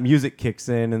 but then that music kicks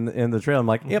in the trailer. I'm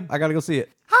like, yep, I got to go see it.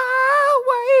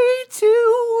 Highway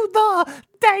to the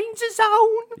danger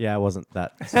zone. Yeah, it wasn't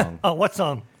that song. Oh, what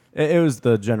song? It was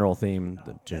the general theme.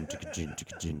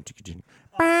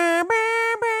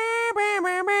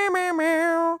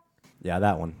 Yeah,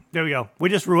 that one. There we go. We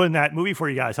just ruined that movie for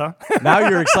you guys, huh? Now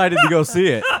you're excited to go see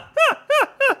it.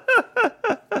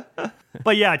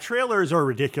 But yeah, trailers are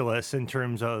ridiculous in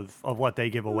terms of what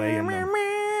they give away in them.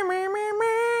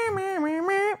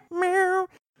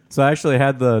 So I actually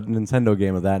had the Nintendo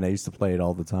game of that, and I used to play it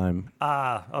all the time.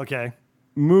 Okay.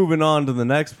 Moving on to the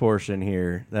next portion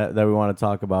here that we want to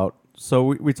talk about. So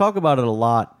we talk about it a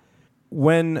lot.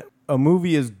 When a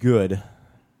movie is good,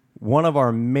 one of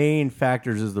our main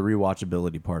factors is the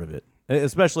rewatchability part of it,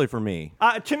 especially for me.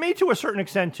 To me, to a certain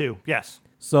extent, too. Yes.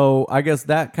 So I guess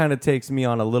that kind of takes me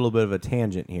on a little bit of a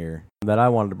tangent here that I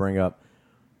wanted to bring up.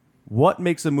 What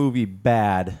makes a movie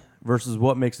bad versus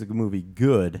what makes a movie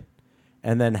good?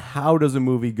 And then how does a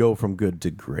movie go from good to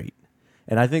great?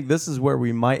 And I think this is where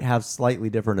we might have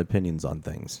slightly different opinions on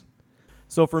things.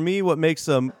 So for me, what makes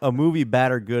a movie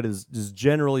bad or good is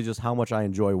generally just how much I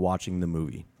enjoy watching the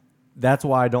movie. That's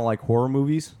why I don't like horror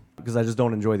movies, because I just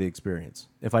don't enjoy the experience.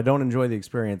 If I don't enjoy the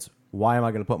experience, why am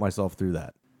I going to put myself through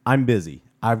that? I'm busy.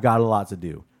 I've got a lot to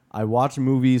do. I watch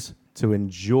movies to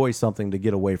enjoy something to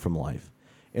get away from life.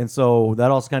 And so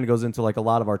that also kind of goes into like a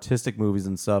lot of artistic movies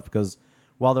and stuff, because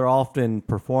while they're often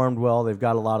performed well, they've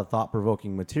got a lot of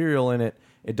thought-provoking material in it,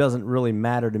 it doesn't really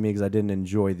matter to me because I didn't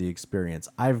enjoy the experience.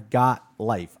 I've got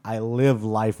life. I live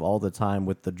life all the time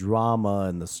with the drama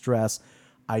and the stress.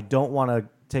 I don't want to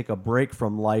take a break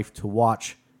from life to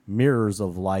watch mirrors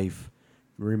of life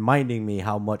reminding me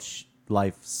how much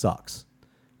life sucks.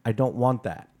 I don't want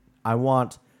that. I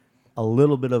want a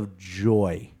little bit of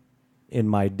joy in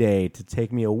my day to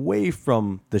take me away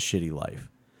from the shitty life.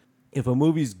 If a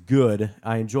movie's good,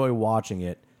 I enjoy watching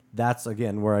it. That's,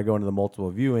 again, where I go into the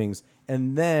multiple viewings.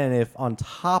 And then if on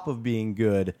top of being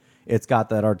good, it's got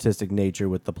that artistic nature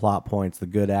with the plot points, the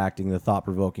good acting, the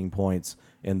thought-provoking points,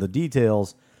 and the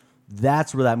details,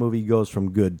 that's where that movie goes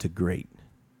from good to great.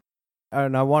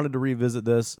 And I wanted to revisit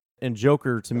this. And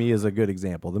Joker, to me, is a good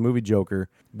example. The movie Joker,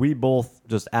 we both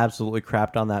just absolutely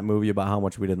crapped on that movie about how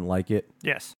much we didn't like it.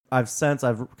 Yes. I've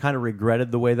kind of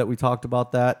regretted the way that we talked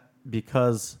about that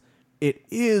because it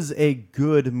is a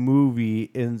good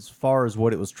movie as far as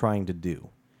what it was trying to do.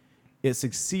 It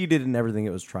succeeded in everything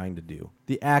it was trying to do.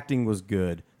 The acting was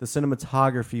good. The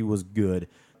cinematography was good.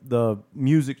 The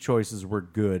music choices were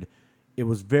good. It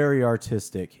was very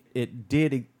artistic. It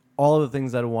did all of the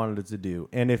things that I wanted it to do.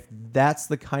 And if that's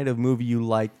the kind of movie you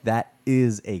like, that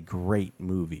is a great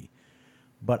movie.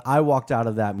 But I walked out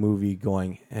of that movie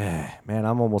going, man,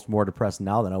 I'm almost more depressed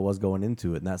now than I was going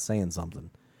into it, and that's saying something.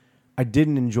 I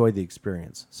didn't enjoy the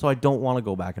experience, so I don't want to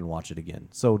go back and watch it again.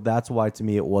 So that's why, to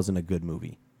me, it wasn't a good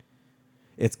movie.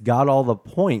 It's got all the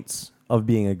points of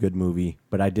being a good movie,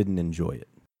 but I didn't enjoy it.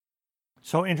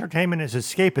 So entertainment is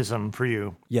escapism for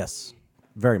you? Yes,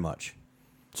 very much.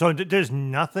 So there's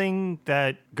nothing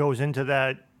that goes into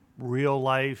that real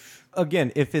life?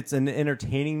 Again, if it's an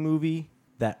entertaining movie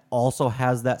that also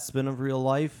has that spin of real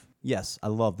life, yes, I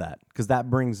love that. Because that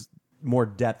brings more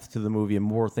depth to the movie and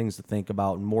more things to think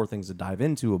about and more things to dive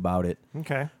into about it.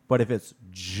 Okay. But if it's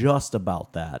just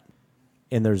about that,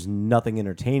 and there's nothing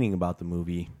entertaining about the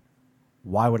movie,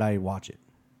 why would I watch it?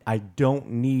 I don't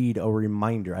need a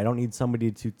reminder. I don't need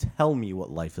somebody to tell me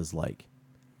what life is like.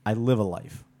 I live a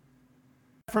life.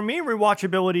 For me,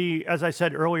 rewatchability, as I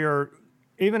said earlier,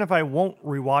 even if I won't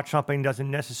rewatch something,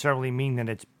 doesn't necessarily mean that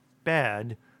it's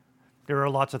bad. There are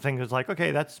lots of things that's like,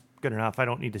 okay, that's good enough. I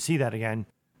don't need to see that again.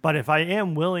 But if I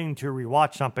am willing to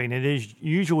rewatch something, it is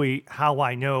usually how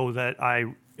I know that I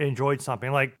enjoyed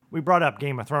something. Like we brought up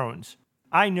Game of Thrones.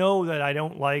 I know that I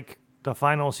don't like the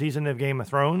final season of Game of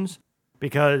Thrones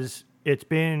because it's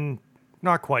been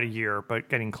not quite a year, but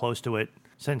getting close to it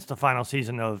since the final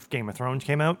season of Game of Thrones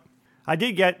came out. I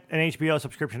did get an HBO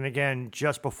subscription again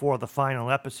just before the final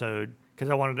episode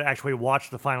because I wanted to actually watch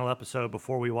the final episode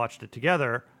before we watched it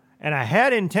together. And I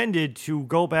had intended to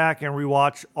go back and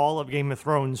rewatch all of Game of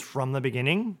Thrones from the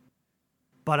beginning,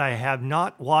 but I have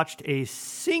not watched a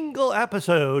single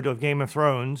episode of Game of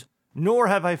Thrones, nor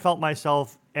have I felt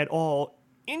myself at all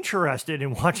interested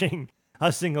in watching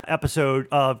a single episode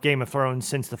of Game of Thrones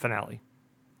since the finale.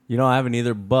 I haven't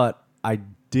either, but I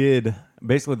did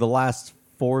basically the last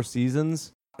 4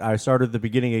 seasons. I started at the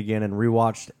beginning again and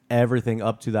rewatched everything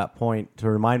up to that point to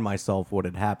remind myself what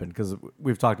had happened, because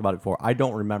we've talked about it before. I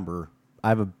don't remember. I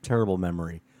have a terrible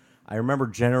memory. I remember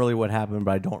generally what happened,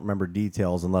 but I don't remember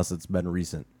details unless it's been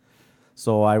recent.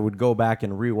 So I would go back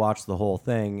and rewatch the whole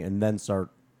thing and then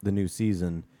start the new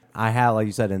season. I had, like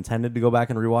you said, intended to go back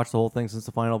and rewatch the whole thing since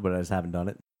the final, but I just haven't done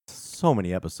it. So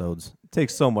many episodes. It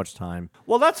takes so much time.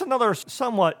 Well, that's another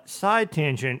somewhat side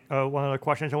tangent. One of the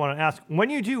questions I want to ask. When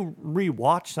you do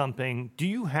rewatch something, do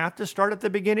you have to start at the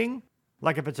beginning?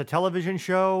 Like if it's a television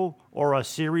show or a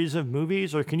series of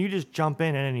movies, or can you just jump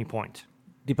in at any point?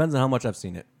 Depends on how much I've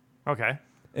seen it. Okay.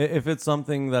 If it's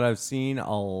something that I've seen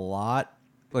a lot,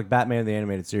 like Batman the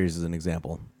Animated Series is an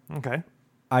example. Okay.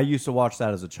 I used to watch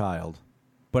that as a child,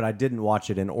 but I didn't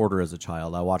watch it in order as a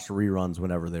child. I watched reruns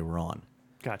whenever they were on.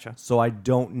 Gotcha. So I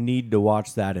don't need to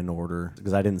watch that in order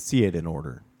because I didn't see it in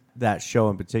order. That show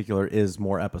in particular is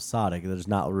more episodic. There's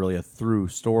not really a through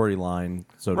storyline,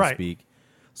 so to speak.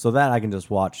 So that I can just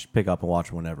pick up and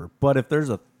watch whenever. But if there's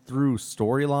a through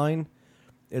storyline,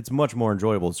 it's much more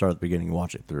enjoyable to start at the beginning and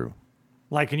watch it through.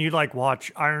 Like, can you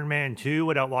watch Iron Man 2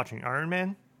 without watching Iron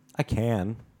Man? I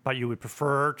can. But you would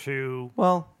prefer to...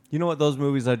 Well, you know what? Those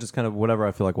movies, I just kind of whatever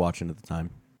I feel like watching at the time.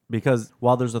 Because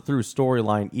while there's a through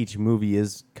storyline, each movie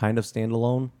is kind of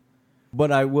standalone. But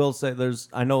I will say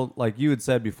I know like you had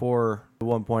said before at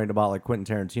one point about like Quentin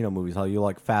Tarantino movies, how you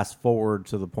like fast forward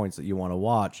to the points that you want to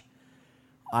watch.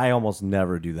 I almost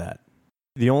never do that.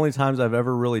 The only times I've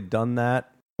ever really done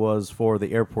that was for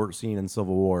the airport scene in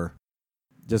Civil War.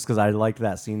 Just because I liked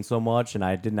that scene so much and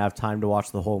I didn't have time to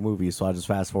watch the whole movie, so I just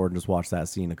fast forward and just watched that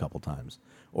scene a couple times.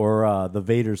 Or the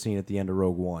Vader scene at the end of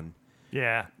Rogue One.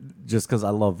 Yeah. Just because I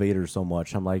love Vader so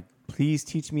much. I'm like, please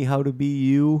teach me how to be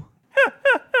you.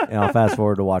 And I'll fast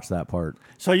forward to watch that part.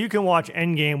 So you can watch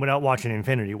Endgame without watching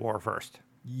Infinity War first?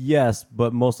 Yes,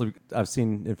 but mostly I've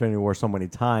seen Infinity War so many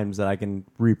times that I can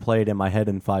replay it in my head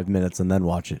in 5 minutes and then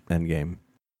watch it Endgame.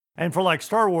 And for like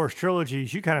Star Wars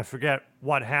trilogies, you kind of forget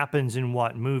what happens in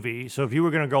what movie. So if you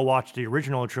were going to go watch the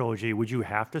original trilogy, would you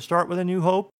have to start with A New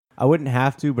Hope? I wouldn't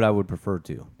have to, but I would prefer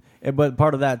to. But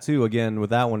part of that, too, again,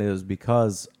 with that one is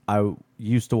because I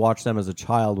used to watch them as a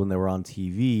child when they were on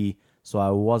TV, so I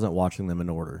wasn't watching them in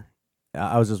order.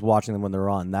 I was just watching them when they were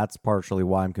on. That's partially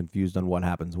why I'm confused on what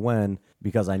happens when,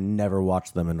 because I never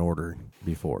watched them in order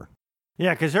before.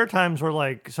 Yeah, because there are times where,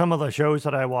 like, some of the shows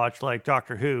that I watch, like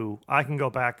Doctor Who, I can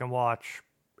go back and watch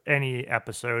any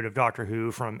episode of Doctor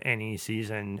Who from any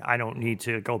season. I don't need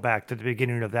to go back to the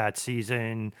beginning of that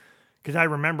season because I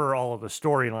remember all of the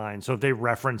storylines. So if they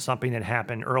reference something that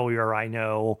happened earlier, I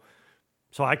know.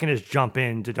 So I can just jump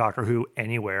into Doctor Who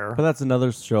anywhere. But that's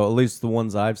another show, at least the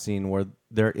ones I've seen, where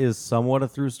there is somewhat a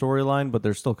through storyline, but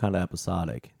they're still kind of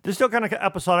episodic. They're still kind of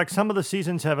episodic. Some of the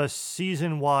seasons have a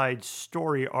season-wide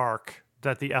story arc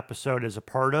that the episode is a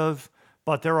part of,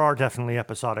 but there are definitely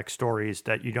episodic stories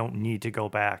that you don't need to go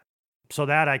back. So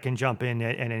that I can jump in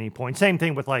at any point. Same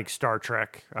thing with like Star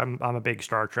Trek. I'm a big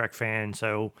Star Trek fan,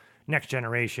 so Next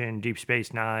Generation, Deep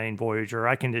Space Nine, Voyager,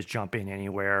 I can just jump in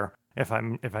anywhere. If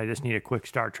I just need a quick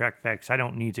Star Trek fix, I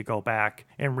don't need to go back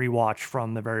and rewatch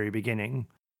from the very beginning.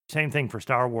 Same thing for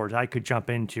Star Wars. I could jump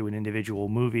into an individual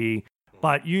movie,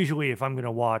 but usually if I'm going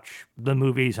to watch the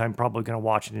movies, I'm probably going to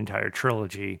watch an entire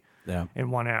trilogy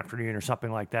in one afternoon or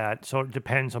something like that. So it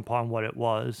depends upon what it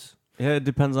was. Yeah, it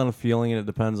depends on the feeling and it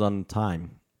depends on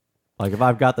time. Like if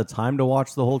I've got the time to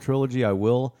watch the whole trilogy, I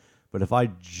will. But if I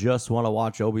just want to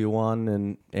watch Obi-Wan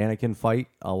and Anakin fight,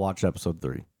 I'll watch episode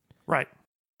 3. Right.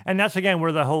 And that's again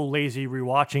where the whole lazy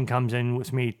rewatching comes in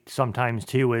with me sometimes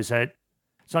too, is that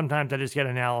sometimes I just get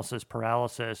analysis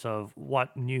paralysis of what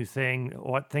thing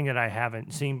that I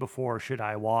haven't seen before should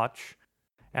I watch,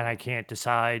 and I can't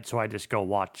decide, so I just go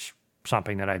watch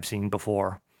something that I've seen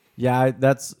before. Yeah,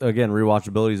 that's, again,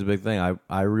 rewatchability is a big thing.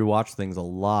 I rewatch things a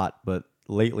lot, but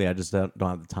lately I just don't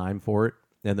have the time for it.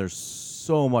 And there's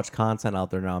so much content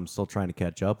out there now I'm still trying to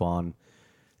catch up on.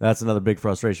 That's another big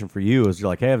frustration for you is you're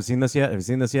like, hey, have you seen this yet? Have you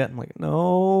seen this yet? I'm like,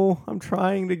 no, I'm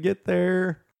trying to get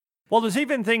there. Well, there's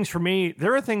even things for me,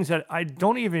 there are things that I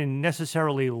don't even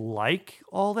necessarily like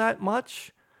all that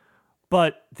much,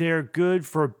 but they're good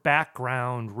for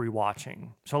background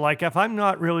rewatching. So like if I'm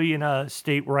not really in a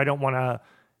state where I don't want to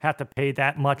have to pay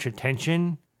that much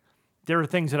attention, there are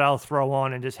things that I'll throw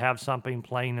on and just have something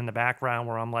playing in the background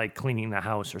where I'm like cleaning the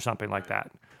house or something like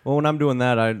that. Well, when I'm doing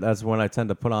that, that's when I tend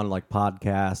to put on like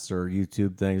podcasts or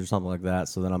YouTube things or something like that.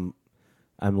 So then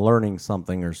I'm learning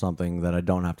something or something that I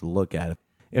don't have to look at.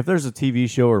 If there's a TV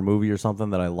show or movie or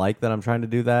something that I like that I'm trying to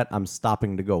do that, I'm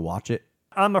stopping to go watch it.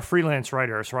 I'm a freelance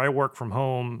writer, so I work from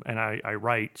home and I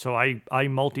write. So I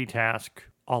multitask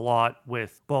a lot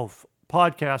with both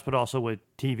podcasts, but also with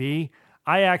TV.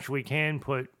 I actually can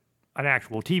put an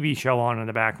actual TV show on in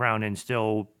the background and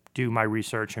still do my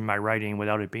research and my writing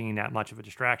without it being that much of a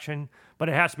distraction. But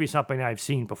it has to be something I've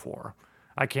seen before.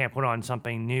 I can't put on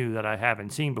something new that I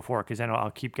haven't seen before because then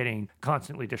I'll keep getting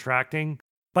constantly distracting.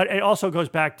 But it also goes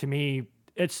back to me,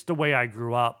 it's the way I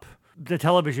grew up. The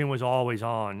television was always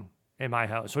on in my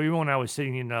house. So even when I was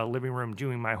sitting in the living room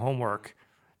doing my homework,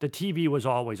 the TV was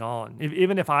always on.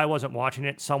 Even if I wasn't watching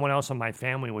it, someone else in my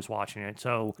family was watching it.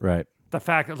 So right. The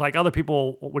fact that like other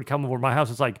people would come over to my house,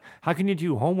 it's like, how can you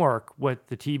do homework with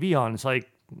the TV on? It's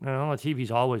like, no, the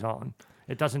TV's always on.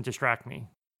 It doesn't distract me.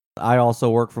 I also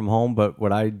work from home, but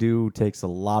what I do takes a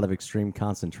lot of extreme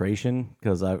concentration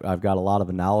because I've got a lot of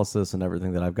analysis and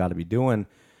everything that I've got to be doing.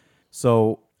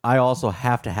 So I also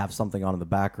have to have something on in the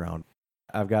background.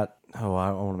 I've got, I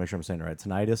want to make sure I'm saying it right,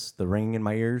 tinnitus, the ringing in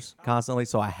my ears constantly.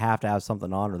 So I have to have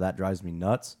something on or that drives me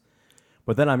nuts.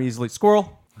 But then I'm easily,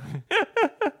 squirrel.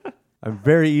 I'm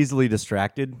very easily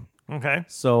distracted. Okay.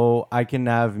 So I can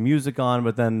have music on,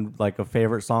 but then like a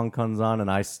favorite song comes on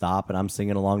and I stop and I'm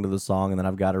singing along to the song and then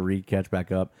I've got to catch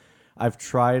back up. I've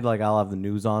tried, like I'll have the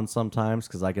news on sometimes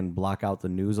because I can block out the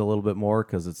news a little bit more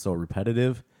because it's so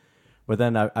repetitive. But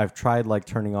then I've tried like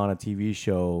turning on a TV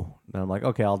show and I'm like,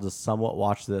 okay, I'll just somewhat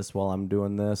watch this while I'm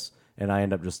doing this. And I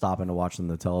end up just stopping to watching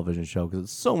the television show because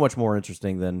it's so much more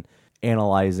interesting than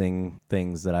analyzing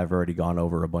things that I've already gone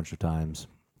over a bunch of times.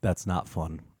 That's not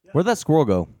fun. Where'd that squirrel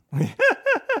go?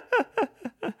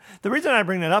 The reason I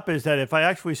bring that up is that if I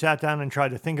actually sat down and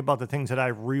tried to think about the things that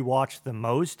I've rewatched the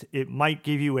most, it might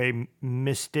give you a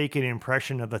mistaken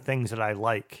impression of the things that I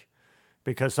like.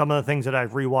 Because some of the things that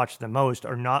I've rewatched the most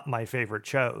are not my favorite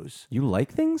shows. You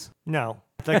like things? No.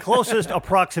 The closest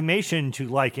approximation to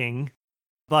liking,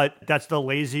 but that's the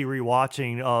lazy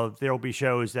rewatching of there'll be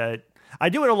shows that... I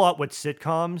do it a lot with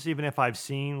sitcoms, even if I've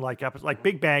seen like episodes, like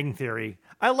Big Bang Theory.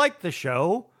 I like the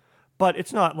show, but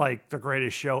it's not like the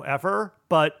greatest show ever.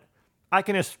 But I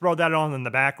can just throw that on in the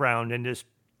background and just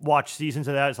watch seasons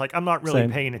of that. It's like I'm not really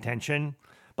paying attention,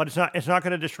 but it's not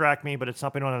going to distract me. But it's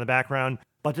something on in the background.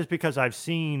 But just because I've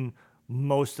seen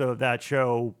most of that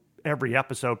show, every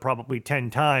episode probably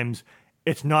 10 times,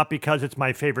 it's not because it's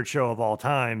my favorite show of all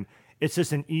time. It's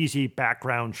just an easy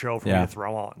background show for me to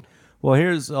throw on. Well,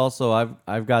 here's also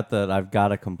I've got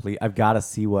to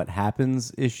see what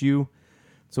happens issue,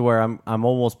 to where I'm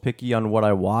almost picky on what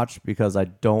I watch because I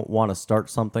don't want to start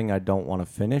something I don't want to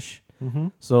finish. Mm-hmm.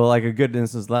 So like a good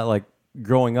instance of that, like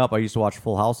growing up, I used to watch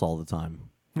Full House all the time.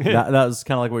 that was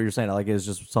kind of like what you're saying. Like it's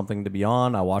just something to be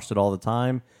on. I watched it all the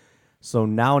time. So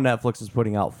now Netflix is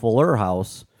putting out Fuller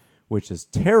House, which is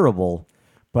terrible,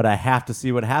 but I have to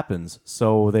see what happens.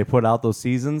 So they put out those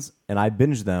seasons, and I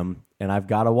binge them, and I've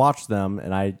got to watch them,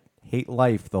 and I hate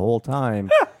life the whole time.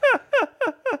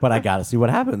 But I got to see what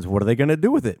happens. What are they going to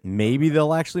do with it? Maybe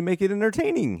they'll actually make it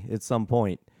entertaining at some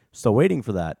point. Still waiting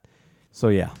for that. So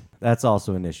yeah, that's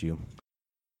also an issue.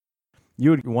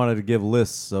 You wanted to give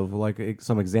lists of like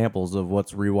some examples of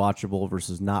what's rewatchable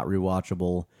versus not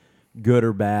rewatchable, good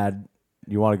or bad.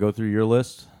 You want to go through your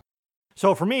list?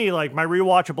 So for me, like my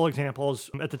rewatchable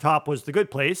examples at the top was The Good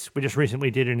Place. We just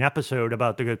recently did an episode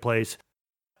about The Good Place.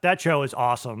 That show is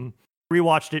awesome.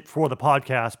 Rewatched it for the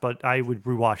podcast, but I would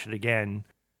rewatch it again.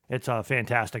 It's a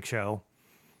fantastic show.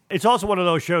 It's also one of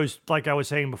those shows, like I was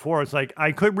saying before, it's like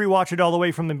I could rewatch it all the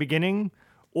way from the beginning,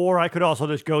 or I could also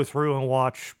just go through and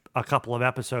watch a couple of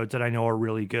episodes that I know are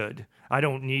really good. I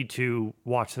don't need to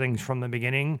watch things from the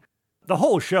beginning. The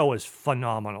whole show is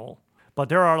phenomenal, but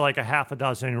there are like a half a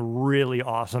dozen really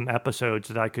awesome episodes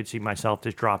that I could see myself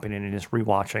just dropping in and just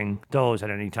rewatching those at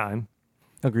any time.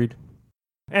 Agreed.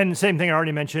 And the same thing I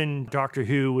already mentioned, Doctor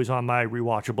Who was on my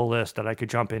rewatchable list that I could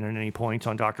jump in at any point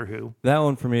on Doctor Who. That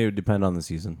one for me would depend on the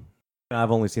season.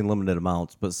 I've only seen limited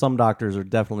amounts, but some Doctors are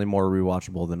definitely more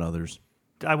rewatchable than others.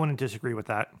 I wouldn't disagree with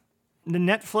that. The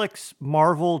Netflix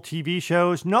Marvel TV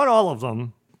shows, not all of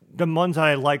them. The ones that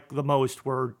I liked the most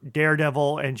were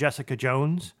Daredevil and Jessica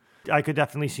Jones. I could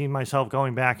definitely see myself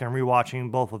going back and rewatching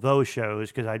both of those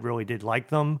shows because I really did like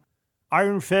them.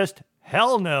 Iron Fist,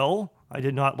 hell no. I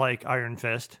did not like Iron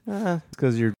Fist. It's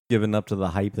because you're giving up to the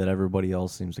hype that everybody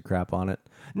else seems to crap on it.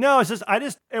 No, it's just,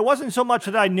 it wasn't so much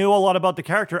that I knew a lot about the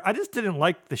character. I just didn't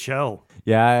like the show.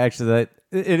 Yeah, actually,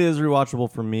 it is rewatchable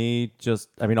for me.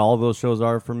 All of those shows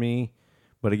are for me.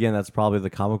 But again, that's probably the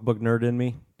comic book nerd in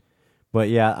me. But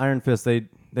yeah, Iron Fist, they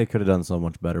could have done so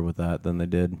much better with that than they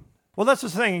did. Well, that's the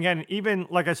thing. Again, even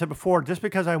like I said before, just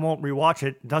because I won't rewatch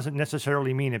it doesn't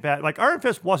necessarily mean it bad. Like Iron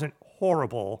Fist wasn't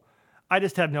horrible. I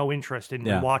just have no interest in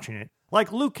rewatching it.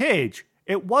 Like Luke Cage,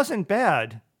 it wasn't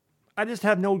bad. I just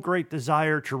have no great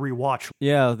desire to rewatch.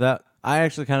 Yeah, I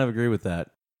actually kind of agree with that.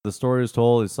 The story was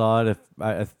told, I saw it.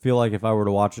 I feel like if I were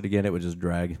to watch it again, it would just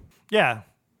drag. Yeah.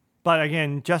 But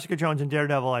again, Jessica Jones and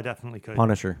Daredevil, I definitely could.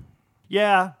 Punisher.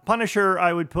 Yeah, Punisher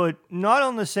I would put not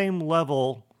on the same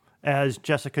level as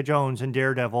Jessica Jones and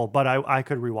Daredevil, but I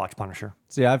could rewatch Punisher.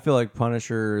 See, I feel like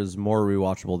Punisher is more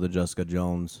rewatchable than Jessica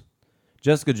Jones.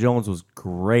 Jessica Jones was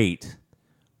great,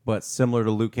 but similar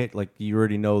to Luke Cage, like you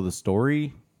already know the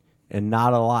story, and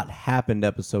not a lot happened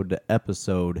episode to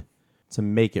episode to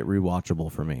make it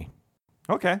rewatchable for me.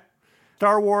 Okay.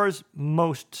 Star Wars,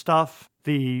 most stuff.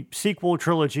 The sequel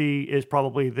trilogy is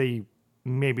probably the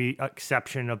maybe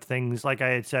exception of things. Like I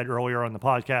had said earlier on the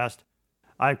podcast,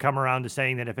 I've come around to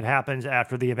saying that if it happens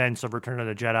after the events of Return of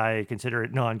the Jedi, I consider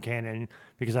it non-canon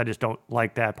because I just don't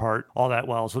like that part all that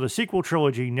well. So the sequel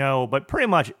trilogy, no, but pretty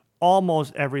much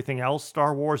almost everything else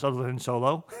Star Wars other than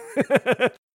Solo,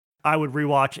 I would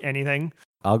rewatch anything.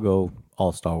 I'll go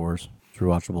all Star Wars. It's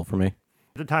rewatchable for me.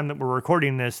 At the time that we're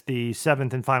recording this, the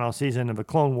 7th and final season of the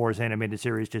Clone Wars animated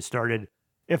series just started.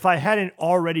 If I hadn't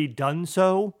already done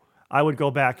so, I would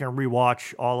go back and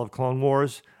rewatch all of Clone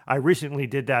Wars. I recently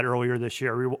did that earlier this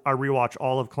year. I rewatched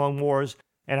all of Clone Wars,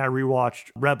 and I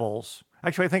rewatched Rebels.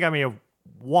 Actually, I think I may have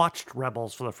watched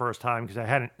Rebels for the first time because I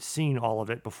hadn't seen all of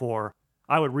it before.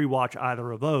 I would rewatch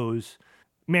either of those.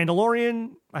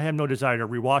 Mandalorian, I have no desire to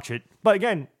rewatch it. But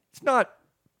again, it's not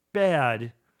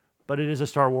bad, but it is a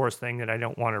Star Wars thing that I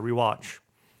don't want to rewatch.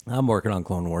 I'm working on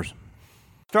Clone Wars.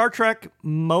 Star Trek,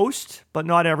 most, but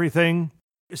not everything.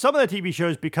 Some of the TV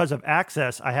shows, because of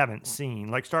access, I haven't seen.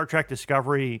 Like Star Trek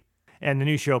Discovery and the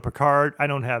new show Picard. I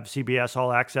don't have CBS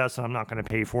All Access, and I'm not going to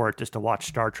pay for it just to watch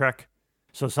Star Trek.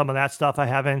 So some of that stuff I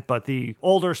haven't, but the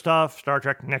older stuff, Star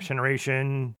Trek Next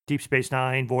Generation, Deep Space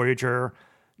Nine, Voyager,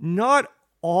 not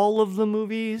all of the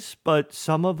movies, but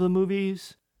some of the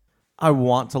movies. I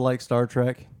want to like Star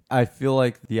Trek. I feel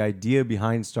like the idea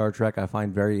behind Star Trek I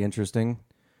find very interesting.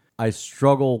 I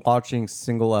struggle watching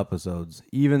single episodes,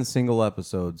 even single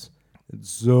episodes. It's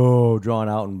so drawn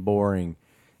out and boring.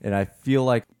 And I feel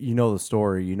like you know the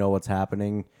story, you know what's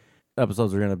happening.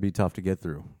 Episodes are going to be tough to get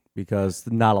through because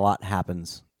not a lot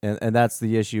happens. And that's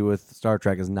the issue with Star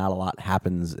Trek is not a lot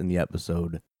happens in the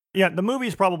episode. Yeah, the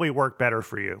movies probably work better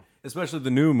for you. Especially the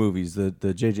new movies, the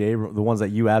J.J. Abrams, the ones that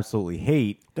you absolutely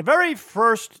hate. The very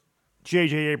first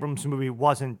J.J. Abrams movie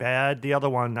wasn't bad. The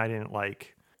other one I didn't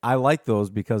like. I like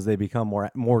those because they become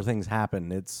more things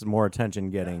happen. It's more attention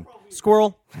getting.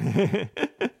 Squirrel.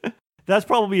 That's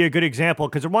probably a good example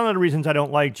because one of the reasons I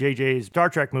don't like JJ's Star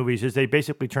Trek movies is they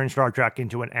basically turn Star Trek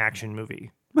into an action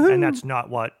movie. Woo-hoo. And that's not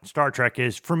what Star Trek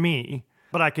is for me.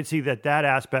 But I could see that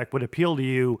aspect would appeal to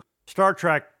you. Star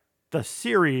Trek, the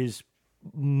series,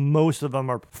 most of them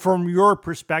are, from your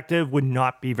perspective, would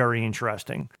not be very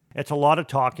interesting. It's a lot of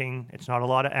talking. It's not a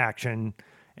lot of action.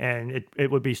 And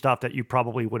it would be stuff that you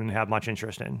probably wouldn't have much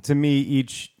interest in. To me,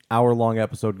 each hour-long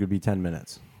episode could be 10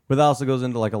 minutes. But that also goes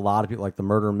into like a lot of people, like the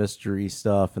murder mystery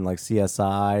stuff and like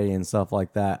CSI and stuff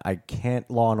like that. I can't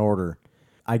Law and Order.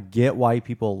 I get why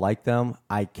people like them.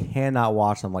 I cannot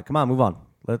watch them. Like, come on, move on.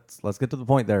 Let's get to the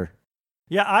point there.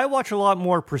 Yeah, I watch a lot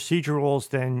more procedurals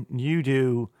than you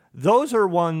do. Those are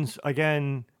ones,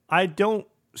 again, I don't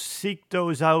seek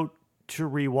those out to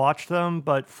rewatch them,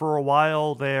 but for a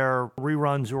while their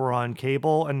reruns were on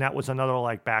cable, and that was another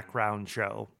like background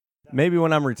show. Maybe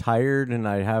when I'm retired and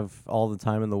I have all the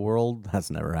time in the world, that's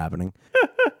never happening.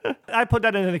 I put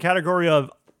that into the category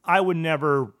of I would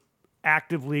never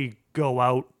actively go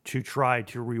out to try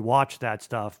to rewatch that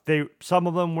stuff. Some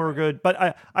of them were good,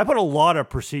 but I put a lot of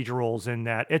procedurals in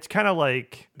that. It's kind of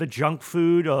like the junk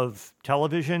food of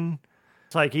television.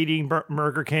 It's like eating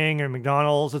Burger King or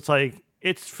McDonald's. It's like,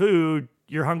 it's food,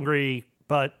 you're hungry,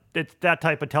 but it's that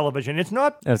type of television. It's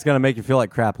not... It's going to make you feel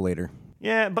like crap later.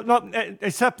 Yeah, but not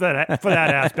except that for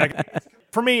that aspect.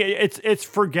 For me, it's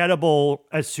forgettable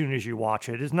as soon as you watch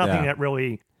it. It's nothing that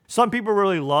really... Some people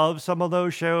really love some of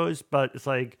those shows, but it's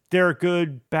like they're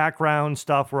good background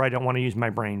stuff where I don't want to use my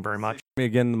brain very much.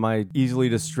 Again, my easily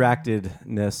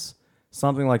distractedness,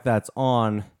 something like that's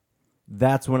on,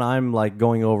 that's when I'm like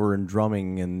going over and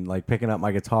drumming and like picking up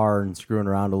my guitar and screwing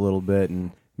around a little bit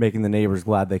and making the neighbors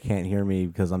glad they can't hear me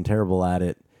because I'm terrible at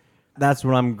it. That's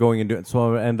when I'm going and doing it.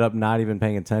 So I end up not even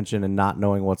paying attention and not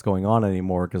knowing what's going on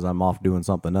anymore because I'm off doing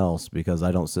something else because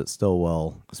I don't sit still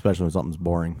well, especially when something's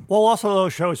boring. Well, also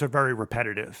those shows are very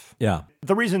repetitive. Yeah.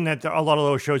 The reason that a lot of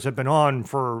those shows have been on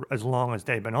for as long as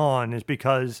they've been on is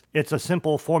because it's a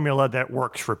simple formula that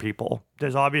works for people.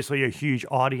 There's obviously a huge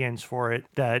audience for it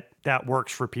that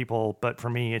works for people, but for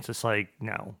me, it's just like,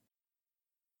 no.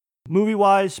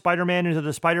 Movie-wise, Spider-Man Into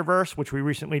the Spider-Verse, which we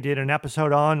recently did an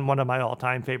episode on, one of my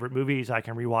all-time favorite movies. I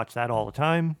can rewatch that all the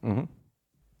time. Mm-hmm.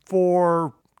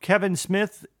 For Kevin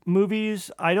Smith movies,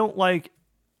 I don't like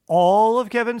all of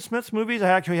Kevin Smith's movies. I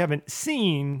actually haven't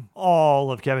seen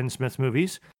all of Kevin Smith's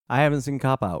movies. I haven't seen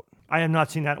Cop Out. I have not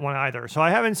seen that one either. So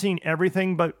I haven't seen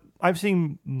everything, but I've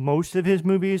seen most of his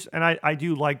movies, and I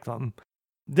do like them.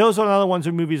 Those are other ones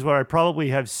of movies where I probably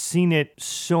have seen it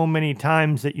so many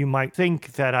times that you might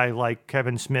think that I like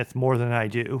Kevin Smith more than I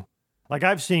do. Like,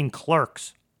 I've seen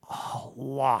Clerks a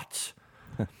lot.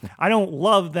 I don't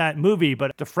love that movie,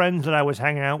 but the friends that I was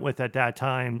hanging out with at that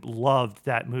time loved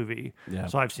that movie. Yeah.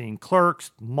 So I've seen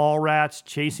Clerks, Mallrats,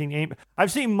 Chasing Amy.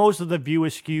 I've seen most of the View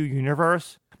Askew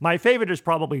universe. My favorite is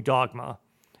probably Dogma,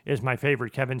 is my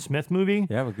favorite Kevin Smith movie.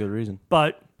 Yeah, with good reason.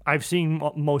 But I've seen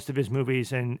most of his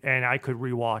movies, and I could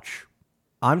rewatch.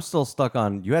 I'm still stuck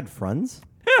on, you had friends?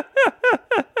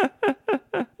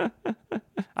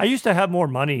 I used to have more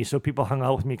money, so people hung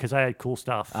out with me because I had cool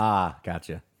stuff. Ah,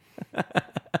 gotcha.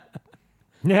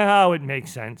 Now it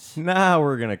makes sense. Now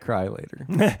we're going to cry later.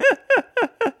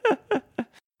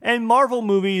 And Marvel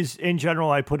movies in general,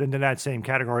 I put into that same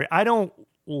category. I don't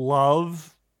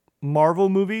love Marvel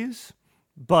movies,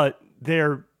 but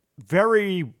they're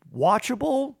very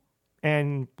watchable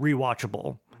and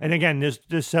rewatchable. And again,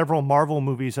 there's several Marvel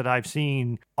movies that I've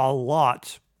seen a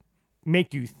lot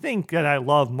make you think that I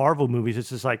love Marvel movies. It's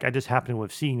just like I just happen to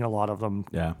have seen a lot of them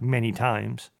many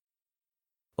times.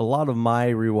 A lot of my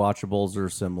rewatchables are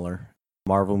similar.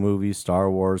 Marvel movies,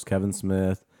 Star Wars, Kevin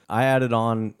Smith. I added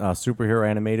on superhero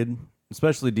animated,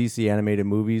 especially DC animated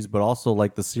movies, but also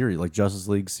like the series, like Justice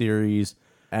League series.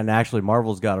 And actually,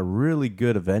 Marvel's got a really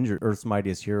good Avengers, Earth's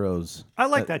Mightiest Heroes. I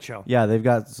like that show. Yeah, they've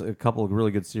got a couple of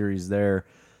really good series there.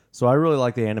 So I really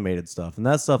like the animated stuff. And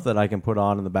that's stuff that I can put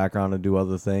on in the background and do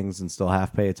other things and still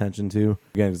half pay attention to.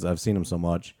 Again, because I've seen them so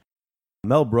much.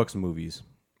 Mel Brooks movies.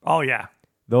 Oh, yeah.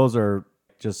 Those are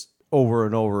just over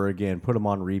and over again. Put them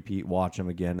on repeat, watch them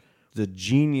again. The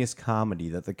genius comedy,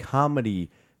 that the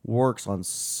comedy works on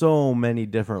so many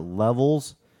different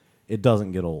levels, it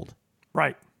doesn't get old.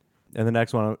 Right. And the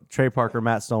next one, Trey Parker,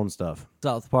 Matt Stone stuff.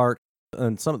 South Park,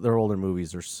 and some of their older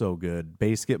movies are so good.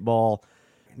 Basketball,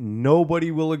 nobody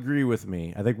will agree with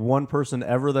me. I think one person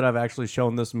ever that I've actually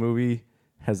shown this movie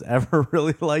has ever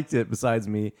really liked it besides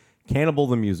me. Cannibal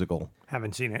the Musical.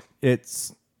 Haven't seen it.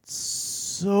 It's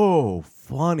so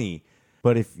funny.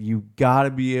 But if you got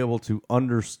to be able to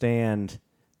understand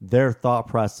their thought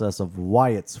process of why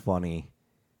it's funny,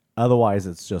 otherwise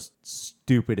it's just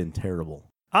stupid and terrible.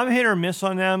 I'm hit or miss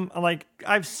on them. Like,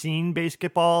 I've seen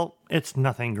Basketball. It's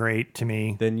nothing great to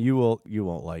me. Then you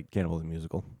won't like Cannibal the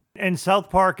Musical. And South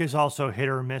Park is also hit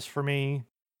or miss for me.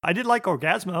 I did like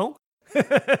Orgasmo.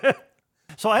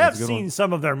 So I have seen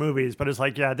some of their movies, but it's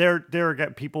like, yeah,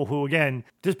 they're people who, again,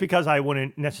 just because I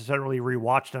wouldn't necessarily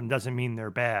rewatch them doesn't mean they're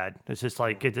bad. It's just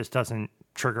like, it just doesn't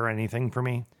trigger anything for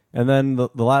me. And then the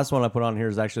last one I put on here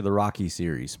is actually the Rocky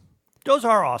series. Those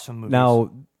are awesome movies.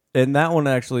 Now, and that one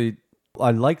actually,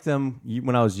 I liked them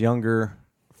when I was younger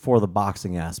for the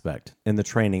boxing aspect and the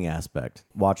training aspect,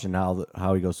 watching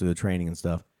how he goes through the training and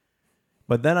stuff.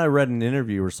 But then I read an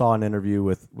interview or saw an interview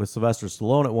with Sylvester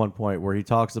Stallone at one point where he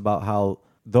talks about how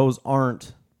those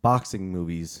aren't boxing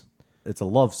movies. It's a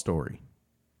love story.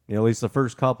 You know, at least the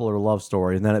first couple are a love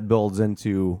story, and then it builds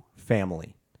into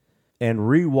family. And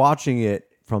rewatching it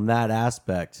from that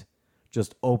aspect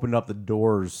just opened up the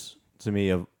doors to me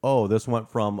of, oh, this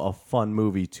went from a fun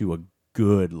movie to a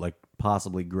good, like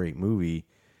possibly great movie.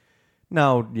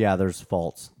 Now, yeah, there's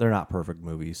faults. They're not perfect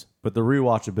movies. But the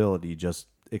rewatchability just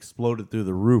exploded through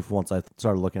the roof once I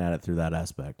started looking at it through that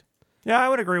aspect. Yeah, I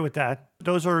would agree with that.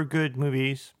 Those are good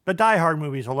movies. The Die Hard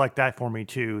movies are like that for me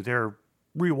too. They're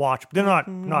rewatch. They're not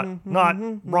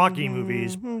Rocky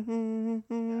movies.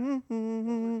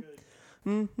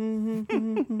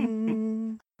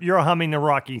 You're humming the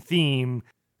Rocky theme.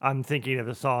 I'm thinking of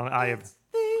the song Eye of the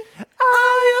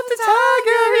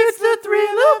Tiger. It's the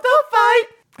thrill of the fight.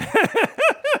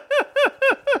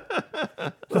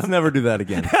 Let's never do that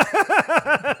again.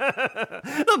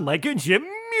 The Mike and Jim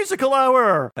Musical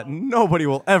Hour. That nobody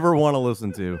will ever want to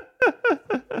listen to.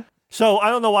 So I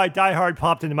don't know why Die Hard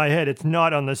popped into my head. It's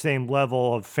not on the same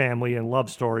level of family and love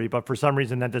story, but for some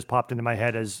reason that just popped into my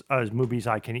head as movies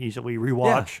I can easily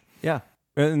rewatch. Yeah.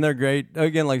 And they're great.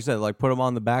 Again, like you said, like put them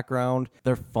on the background.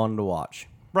 They're fun to watch.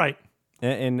 Right.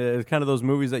 And it's kind of those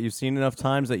movies that you've seen enough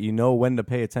times that you know when to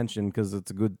pay attention because it's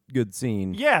a good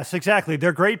scene. Yes, exactly.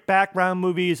 They're great background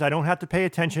movies. I don't have to pay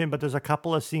attention, but there's a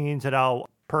couple of scenes that I'll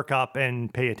perk up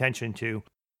and pay attention to.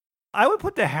 I would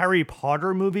put the Harry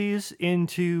Potter movies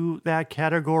into that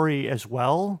category as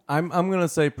well. I'm gonna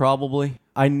say probably.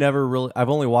 I've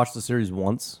only watched the series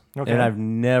once, and I've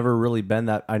never really been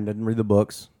that. I didn't read the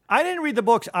books. I didn't read the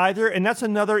books either, and that's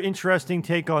another interesting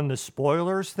take on the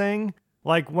spoilers thing.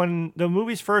 Like when the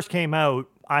movies first came out,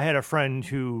 I had a friend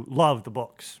who loved the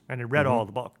books and had read all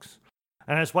the books.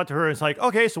 And I just went to her and it's like,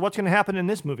 okay, so what's going to happen in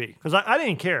this movie? Because I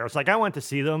didn't care. It's like, I went to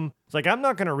see them. It's like, I'm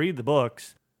not going to read the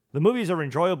books. The movies are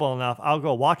enjoyable enough. I'll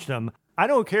go watch them. I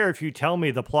don't care if you tell me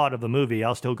the plot of the movie.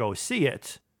 I'll still go see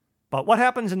it. But what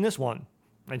happens in this one?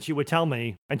 And she would tell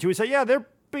me. And she would say, yeah, they're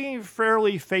being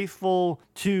fairly faithful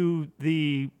to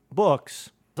the books.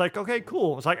 It's like, okay,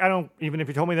 cool. It's like, even if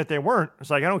you told me that they weren't, it's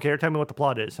like, I don't care. Tell me what the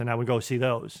plot is. And I would go see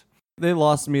those. They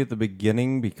lost me at the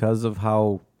beginning because of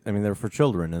how, they're for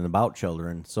children and about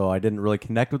children. So I didn't really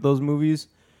connect with those movies.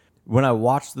 When I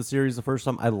watched the series the first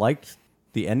time, I liked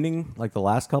the ending, like the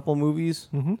last couple movies.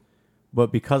 Mm-hmm.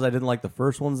 But because I didn't like the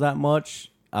first ones that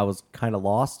much, I was kind of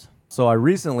lost. So I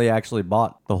recently actually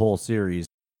bought the whole series.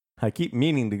 I keep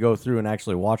meaning to go through and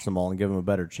actually watch them all and give them a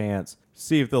better chance.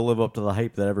 See if they'll live up to the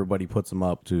hype that everybody puts them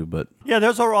up to. But yeah,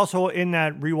 those are also in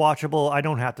that rewatchable. I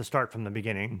don't have to start from the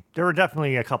beginning. There are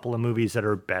definitely a couple of movies that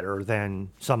are better than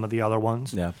some of the other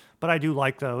ones. Yeah. But I do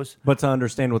like those. But to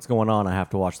understand what's going on, I have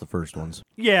to watch the first ones.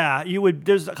 Yeah, you would.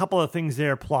 There's a couple of things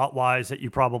there plot-wise that you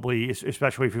probably,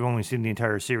 especially if you've only seen the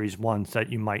entire series once,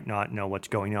 that you might not know what's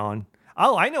going on.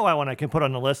 Oh, I know one I can put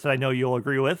on the list that I know you'll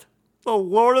agree with. The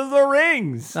Lord of the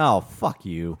Rings. Oh, fuck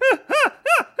you.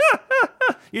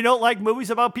 You don't like movies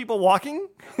about people walking?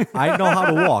 I know how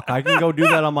to walk. I can go do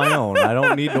that on my own. I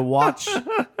don't need to watch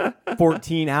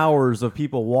 14 hours of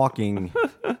people walking.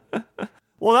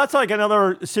 Well, that's like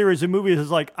another series of movies.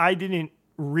 It's like, I didn't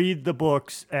read the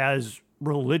books as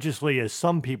religiously as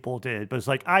some people did, but it's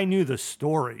like, I knew the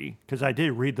story because I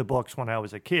did read the books when I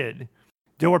was a kid.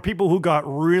 There were people who got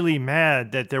really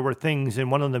mad that there were things in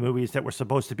one of the movies that were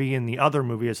supposed to be in the other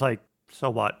movie. It's like, so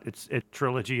what? It's a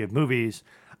trilogy of movies.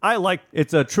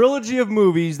 It's a trilogy of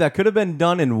movies that could have been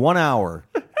done in 1 hour.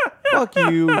 Fuck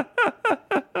you.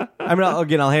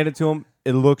 Again, I'll hand it to them.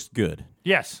 It looks good.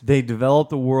 Yes. They developed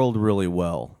the world really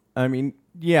well.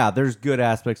 Yeah, there's good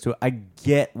aspects to it. I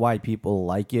get why people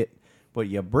like it, but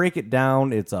you break it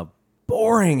down, it's a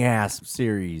boring ass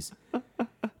series.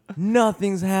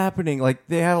 Nothing's happening. Like,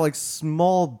 they have like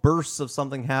small bursts of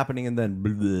something happening and then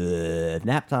bleh,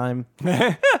 nap time.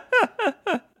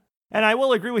 And I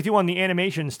will agree with you on the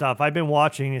animation stuff. I've been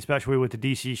watching, especially with the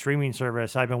DC streaming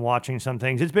service, I've been watching some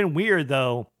things. It's been weird,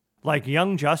 though. Like,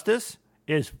 Young Justice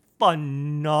is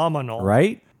phenomenal.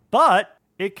 Right? But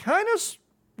it kind of,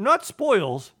 not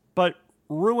spoils, but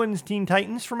ruins Teen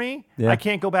Titans for me. Yeah. I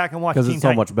can't go back and watch Teen Titans. Because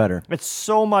it's so much better. It's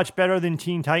so much better than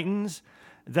Teen Titans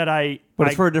that But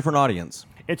it's for a different audience.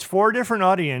 It's for a different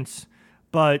audience,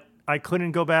 but I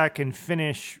couldn't go back and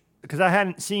finish because I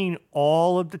hadn't seen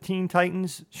all of the Teen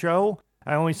Titans show.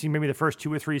 I only seen maybe the first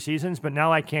 2 or 3 seasons, but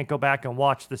now I can't go back and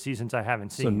watch the seasons I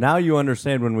haven't seen. So now you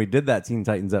understand when we did that Teen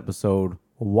Titans episode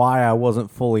why I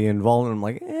wasn't fully involved. And I'm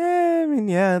like,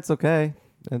 yeah, it's okay.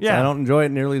 I don't enjoy it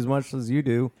nearly as much as you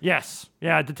do. Yes.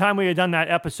 Yeah, at the time we had done that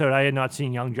episode, I had not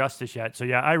seen Young Justice yet. So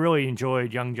yeah, I really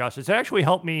enjoyed Young Justice. It actually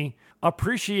helped me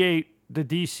appreciate the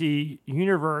DC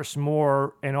universe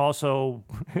more and also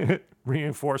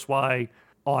reinforce why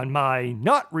on my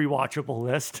not rewatchable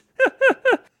list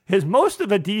is most of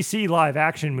the DC live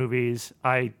action movies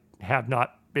I have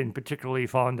not been particularly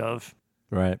fond of.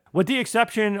 Right. With the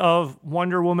exception of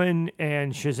Wonder Woman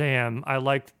and Shazam, I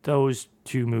liked those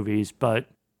 2 movies, but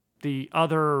The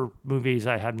other movies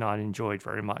I have not enjoyed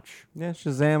very much. Yeah,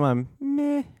 Shazam, I'm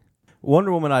meh.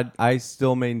 Wonder Woman, I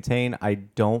still maintain I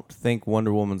don't think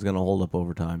Wonder Woman's going to hold up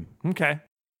over time. Okay.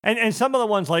 And some of the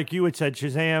ones, like you had said,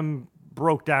 Shazam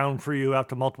broke down for you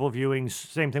after multiple viewings.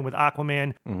 Same thing with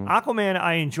Aquaman. Aquaman,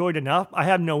 I enjoyed enough. I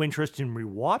have no interest in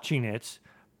rewatching it,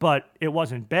 but it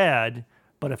wasn't bad.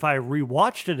 But if I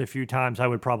rewatched it a few times, I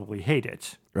would probably hate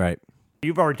it. Right.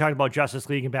 You've already talked about Justice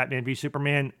League and Batman v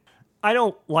Superman. I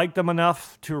don't like them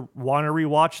enough to want to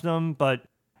rewatch them, but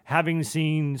having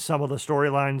seen some of the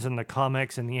storylines in the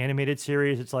comics and the animated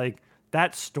series, it's like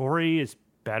that story is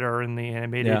better in the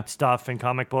animated stuff and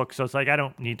comic books. So it's like I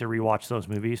don't need to rewatch those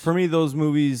movies. For me, those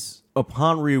movies,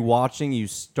 upon rewatching, you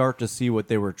start to see what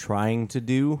they were trying to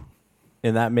do,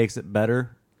 and that makes it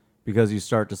better because you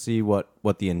start to see what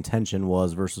the intention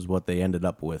was versus what they ended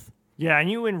up with. Yeah,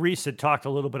 and you and Reese had talked a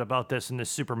little bit about this in this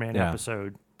Superman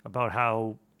episode, about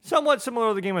how somewhat similar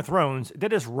to the Game of Thrones, they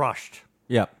just rushed.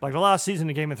 Yeah. Like the last season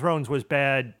of Game of Thrones was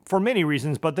bad for many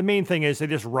reasons, but the main thing is they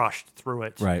just rushed through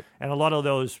it. Right. And a lot of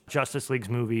those Justice League's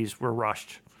movies were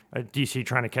rushed. DC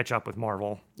trying to catch up with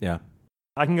Marvel. Yeah.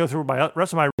 I can go through my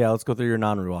rest of my... Yeah, let's go through your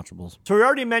non-rewatchables. So we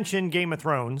already mentioned Game of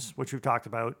Thrones, which we've talked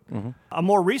about. A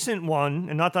more recent one,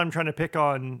 and not that I'm trying to pick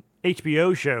on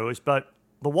HBO shows, but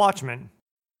The Watchmen.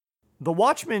 The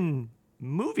Watchmen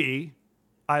movie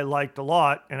I liked a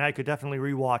lot, and I could definitely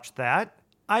rewatch that.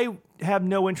 I have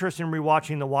no interest in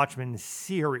rewatching the Watchmen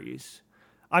series.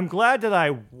 I'm glad that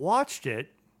I watched it.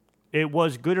 It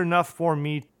was good enough for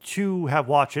me to have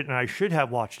watched it, and I should have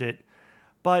watched it,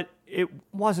 but it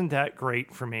wasn't that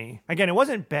great for me. Again, it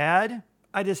wasn't bad.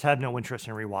 I just had no interest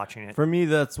in rewatching it. For me,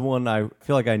 that's one I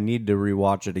feel like I need to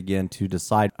rewatch it again to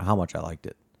decide how much I liked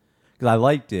it. Because I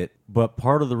liked it, but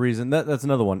part of the reason, that's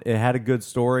another one. It had a good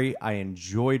story. I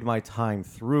enjoyed my time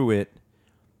through it.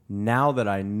 Now that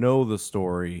I know the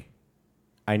story,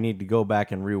 I need to go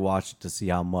back and rewatch it to see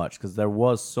how much. Because there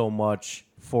was so much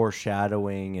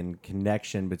foreshadowing and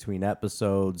connection between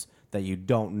episodes that you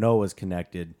don't know is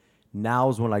connected.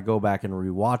 Now's when I go back and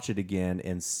rewatch it again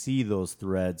and see those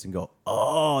threads and go,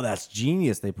 oh, that's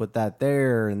genius. They put that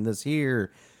there and this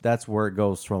here. That's where it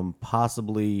goes from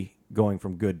possibly going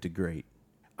from good to great.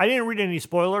 I didn't read any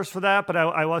spoilers for that, but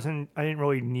I didn't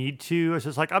really need to. It's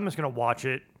just like, I'm just going to watch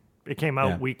it. It came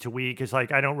out week to week. It's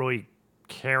like, I don't really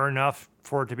care enough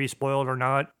for it to be spoiled or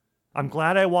not. I'm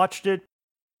glad I watched it.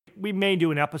 We may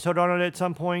do an episode on it at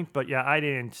some point, but yeah,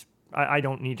 I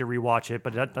don't need to rewatch it,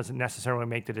 but that doesn't necessarily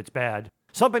make that it's bad.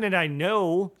 Something that I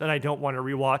know that I don't want to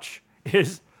rewatch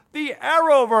is the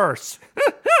Arrowverse.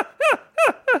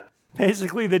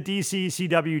 Basically, the DC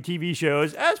CW TV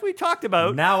shows, as we talked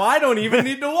about. Now I don't even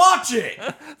need to watch it.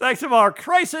 Thanks to our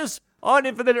Crisis on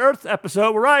Infinite Earths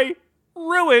episode, where I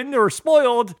ruined or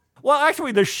spoiled, well,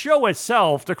 actually, the show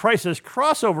itself, the Crisis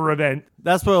crossover event.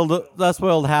 That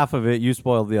spoiled half of it. You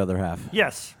spoiled the other half.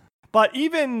 Yes. But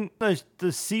even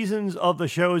the seasons of the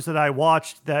shows that I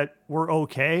watched that were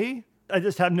okay, I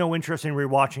just have no interest in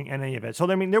rewatching any of it. So,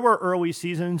 I mean, there were early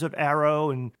seasons of Arrow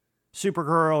and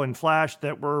Supergirl and Flash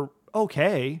that were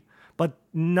okay, but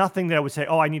nothing that I would say,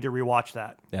 oh, I need to rewatch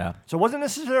that. Yeah. So it wasn't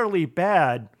necessarily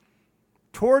bad.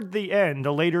 Toward the end,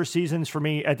 the later seasons for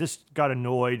me, I just got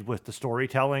annoyed with the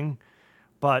storytelling.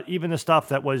 But even the stuff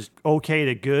that was okay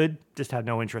to good, just had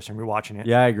no interest in rewatching it.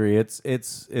 Yeah, I agree.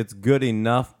 It's good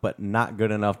enough, but not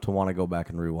good enough to want to go back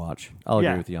and rewatch. I'll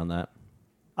agree with you on that.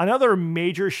 Another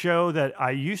major show that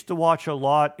I used to watch a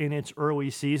lot in its early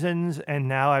seasons, and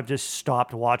now I've just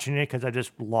stopped watching it because I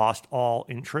just lost all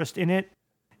interest in it,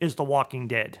 is The Walking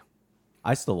Dead.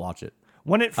 I still watch it.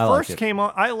 When it first came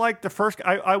on, I liked the first.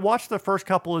 I watched the first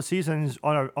couple of seasons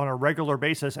on a regular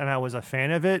basis, and I was a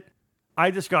fan of it.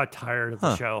 I just got tired of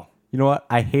the show. You know what?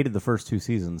 I hated the first two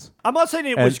seasons. I'm not saying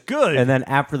it was good. And then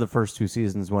after the first two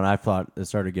seasons, when I thought it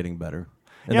started getting better,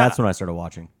 and that's when I started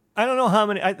watching. I don't know how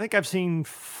many. I think I've seen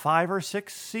 5 or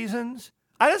 6 seasons.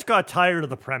 I just got tired of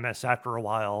the premise after a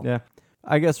while. Yeah,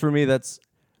 I guess for me,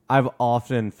 I've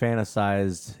often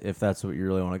fantasized, if that's what you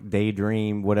really want to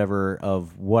daydream, whatever,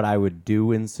 of what I would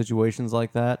do in situations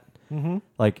like that. Mm-hmm.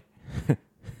 Like,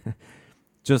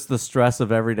 just the stress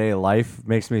of everyday life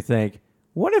makes me think,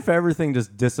 what if everything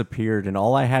just disappeared and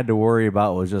all I had to worry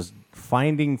about was just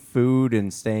finding food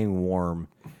and staying warm?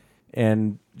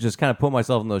 And just kind of put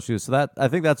myself in those shoes. So I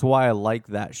think that's why I like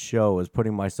that show, is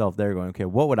putting myself there going, okay,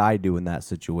 what would I do in that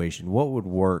situation? What would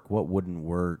work? What wouldn't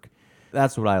work?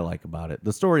 That's what I like about it.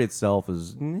 The story itself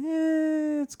is,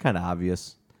 it's kind of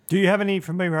obvious. Do you have any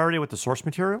familiarity with the source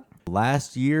material?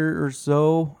 Last year or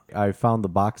so, I found the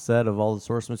box set of all the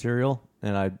source material,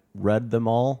 and I read them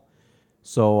all.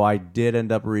 So I did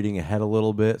end up reading ahead a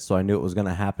little bit, so I knew it was going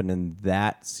to happen in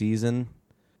that season.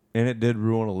 And it did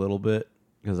ruin a little bit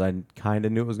because I kind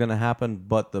of knew it was going to happen,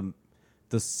 but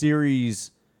the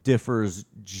series differs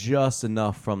just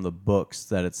enough from the books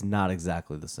that it's not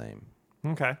exactly the same.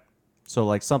 Okay. So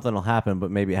like something will happen,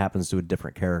 but maybe it happens to a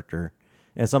different character.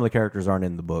 And some of the characters aren't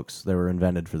in the books. They were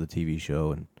invented for the TV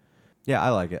show. And yeah, I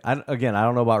like it. I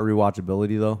don't know about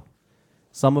rewatchability, though.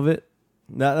 Some of it,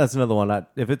 that's another one.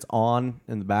 If it's on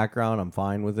in the background, I'm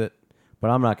fine with it. But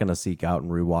I'm not going to seek out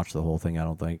and rewatch the whole thing, I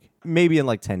don't think. Maybe in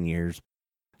like 10 years.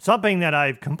 Something that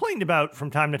I've complained about from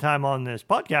time to time on this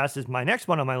podcast is my next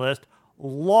one on my list,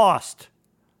 Lost.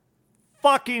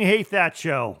 Fucking hate that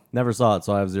show. Never saw it,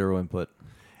 so I have zero input.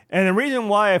 And the reason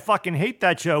why I fucking hate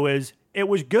that show is it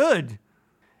was good.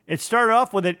 It started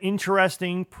off with an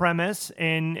interesting premise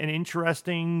and an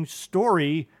interesting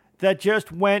story that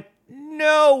just went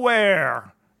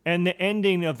nowhere. And the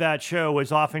ending of that show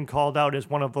is often called out as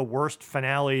one of the worst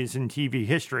finales in TV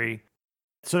history.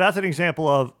 So that's an example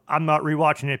of I'm not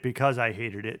rewatching it because I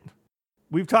hated it.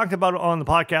 We've talked about it on the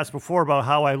podcast before about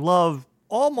how I love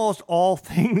almost all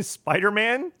things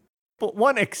Spider-Man. But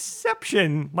one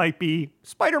exception might be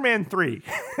Spider-Man 3.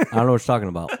 I don't know what you're talking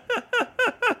about.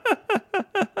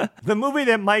 The movie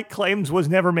that Mike claims was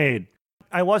never made.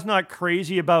 I was not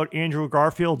crazy about Andrew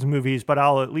Garfield's movies, but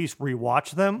I'll at least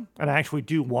rewatch them. And I actually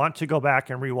do want to go back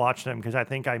and rewatch them because I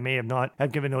think I may have not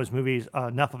have given those movies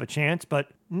enough of a chance, but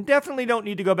definitely don't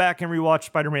need to go back and rewatch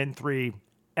Spider-Man 3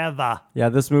 ever. Yeah,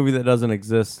 this movie that doesn't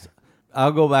exist,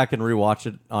 I'll go back and rewatch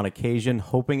it on occasion,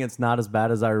 hoping it's not as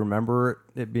bad as I remember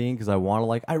it being, because I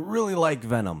really liked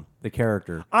Venom, the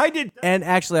character. I did. And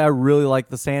actually, I really like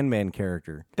the Sandman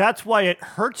character. That's why it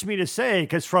hurts me to say,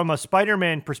 because from a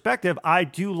Spider-Man perspective, I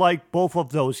do like both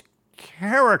of those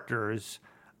characters.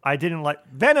 I didn't like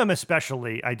Venom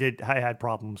especially. I had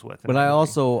problems with. But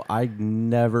I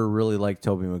never really liked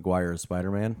Tobey Maguire as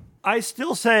Spider-Man. I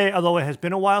still say, although it has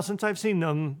been a while since I've seen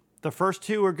them, the first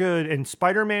two are good, and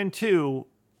Spider-Man 2,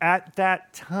 at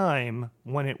that time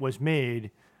when it was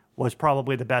made, was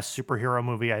probably the best superhero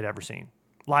movie I'd ever seen.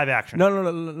 Live action. No,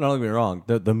 don't get me wrong.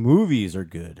 The movies are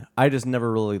good. I just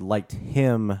never really liked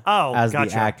him as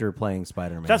the actor playing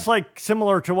Spider-Man. That's like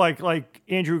similar to like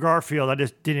Andrew Garfield. I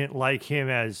just didn't like him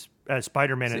as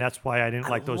Spider-Man, and that's why I didn't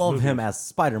like those movies. I love him as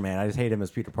Spider-Man. I just hate him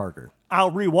as Peter Parker.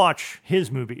 I'll rewatch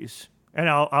his movies, and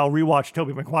I'll rewatch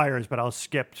Tobey Maguire's, but I'll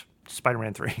skip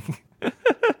Spider-Man 3.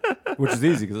 Which is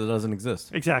easy because it doesn't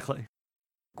exist. Exactly.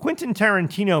 Quentin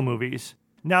Tarantino movies.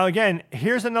 Now, again,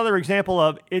 here's another example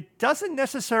of it doesn't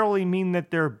necessarily mean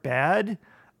that they're bad.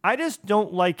 I just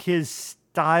don't like his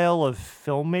style of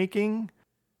filmmaking.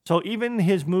 So even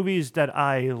his movies that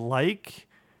I like,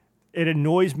 it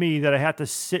annoys me that I have to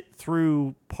sit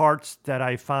through parts that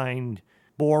I find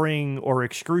boring or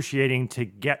excruciating to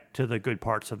get to the good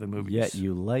parts of the movies. Yet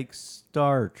you like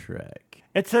Star Trek.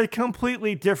 It's a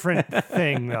completely different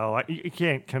thing, though. You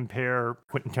can't compare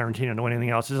Quentin Tarantino to anything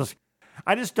else.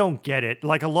 I just don't get it.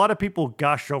 Like, a lot of people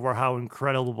gush over how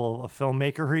incredible a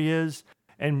filmmaker he is,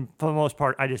 and for the most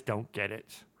part, I just don't get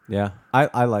it. Yeah,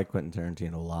 I like Quentin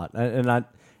Tarantino a lot, and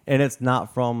it's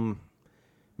not from,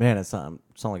 man, it sound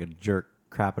like a jerk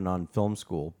crapping on film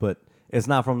school, but it's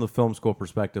not from the film school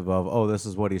perspective of, oh, this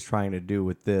is what he's trying to do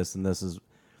with this, and this is.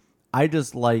 I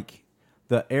just like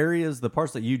the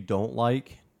parts that you don't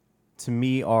like, to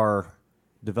me, are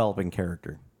developing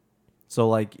character. So,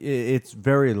 like, it's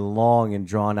very long and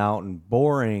drawn out and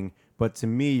boring, but to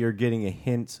me, you're getting a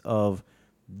hint of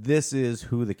this is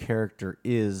who the character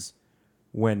is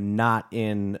when not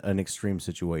in an extreme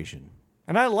situation.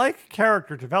 And I like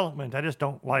character development. I just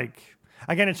don't like...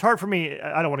 Again, it's hard for me.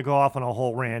 I don't want to go off on a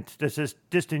whole rant. This is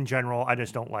just in general. I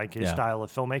just don't like his style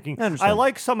of filmmaking. I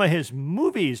like some of his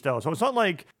movies, though. So it's not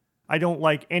like I don't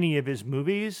like any of his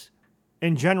movies.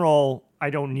 In general, I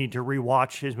don't need to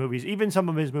rewatch his movies, even some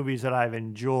of his movies that I've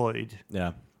enjoyed.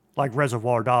 Yeah. Like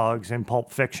Reservoir Dogs and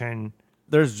Pulp Fiction.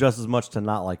 There's just as much to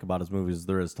not like about his movies as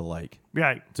there is to like.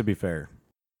 Right. To be fair.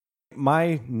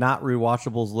 My not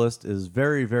rewatchables list is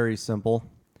very, very simple.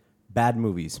 Bad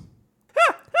movies.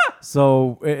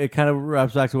 So it kind of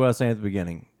wraps back to what I was saying at the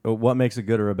beginning. What makes a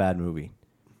good or a bad movie?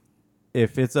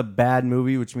 If it's a bad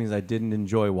movie, which means I didn't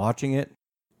enjoy watching it,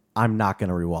 I'm not going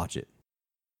to rewatch it.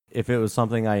 If it was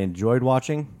something I enjoyed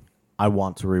watching, I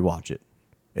want to rewatch it.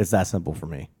 It's that simple for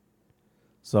me.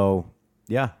 So,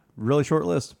 yeah, really short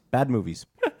list. Bad movies.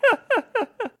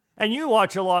 And you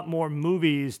watch a lot more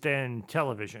movies than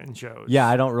television shows. Yeah,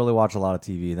 I don't really watch a lot of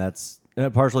TV. That's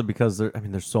partially because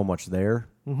there's so much there,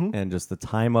 and just the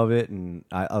time of it, and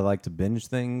I like to binge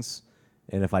things.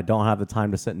 And if I don't have the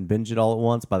time to sit and binge it all at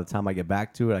once, by the time I get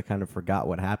back to it, I kind of forgot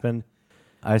what happened.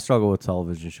 I struggle with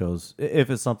television shows if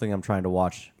it's something I'm trying to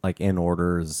watch like in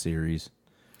order as a series.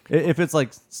 If it's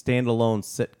like standalone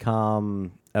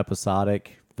sitcom,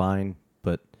 episodic, fine.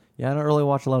 But yeah, I don't really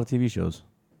watch a lot of TV shows.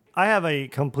 I have a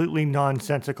completely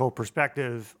nonsensical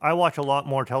perspective. I watch a lot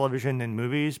more television than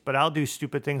movies, but I'll do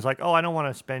stupid things like, oh, I don't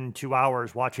want to spend 2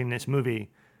 hours watching this movie,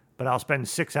 but I'll spend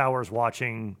 6 hours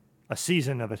watching a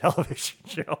season of a television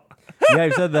show. Yeah,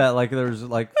 you said that. Like, there's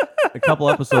like a couple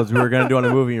episodes we were going to do on a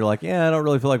movie, and you're like, yeah, I don't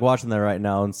really feel like watching that right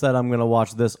now. Instead, I'm going to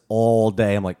watch this all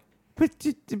day. I'm like, but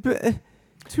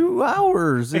 2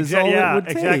 hours is all it would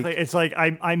take. Exactly. It's like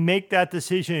I make that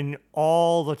decision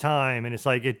all the time, and it's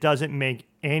like it doesn't make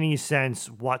any sense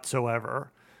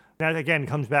whatsoever. That, again,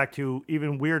 comes back to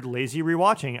even weird, lazy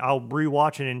rewatching. I'll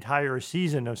rewatch an entire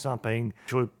season of something,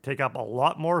 which would take up a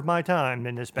lot more of my time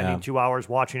than just spending 2 hours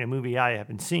watching a movie I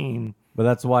haven't seen. But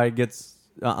that's why it gets,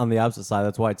 on the opposite side,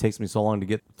 that's why it takes me so long to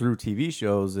get through TV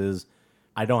shows is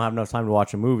I don't have enough time to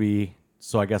watch a movie,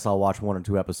 so I guess I'll watch 1 or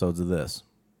 2 episodes of this.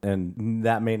 And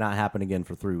that may not happen again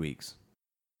for 3 weeks.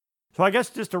 So I guess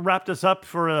just to wrap this up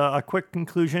for a quick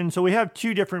conclusion. So we have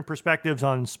 2 different perspectives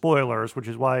on spoilers, which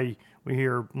is why we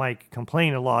hear Mike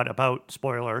complain a lot about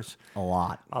spoilers. A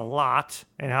lot.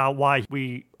 And why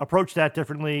we approach that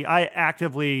differently. I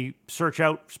actively search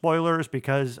out spoilers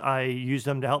because I use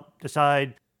them to help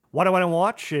decide what I want to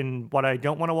watch and what I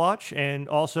don't want to watch, and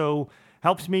also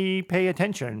helps me pay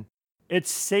attention. It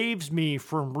saves me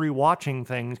from rewatching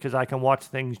things because I can watch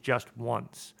things just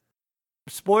once.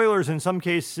 Spoilers in some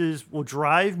cases will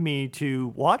drive me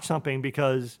to watch something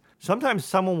because sometimes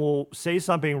someone will say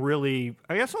something really,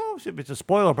 I guess I don't know if it's a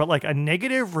spoiler, but like a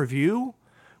negative review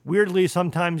weirdly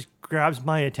sometimes grabs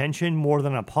my attention more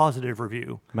than a positive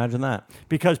review. Imagine that.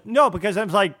 Because I'm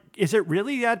like, is it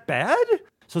really that bad?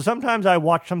 So sometimes I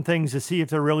watch some things to see if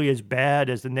they're really as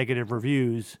bad as the negative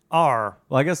reviews are.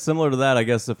 Well, I guess similar to that, I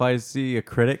guess if I see a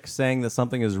critic saying that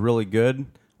something is really good,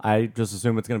 I just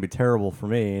assume it's going to be terrible for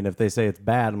me. And if they say it's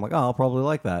bad, I'm like, oh, I'll probably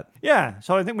like that. Yeah.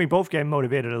 So I think we both get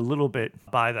motivated a little bit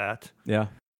by that. Yeah.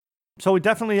 So we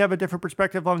definitely have a different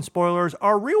perspective on spoilers.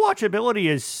 Our rewatchability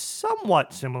is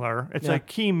somewhat similar. It's a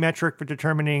key metric for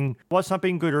determining was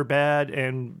something good or bad,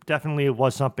 and definitely it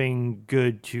was something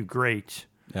good to great.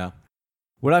 Yeah.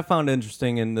 What I found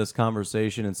interesting in this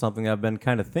conversation and something I've been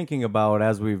kind of thinking about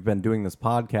as we've been doing this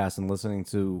podcast and listening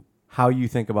to how you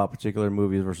think about particular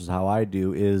movies versus how I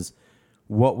do is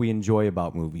what we enjoy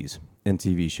about movies and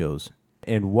TV shows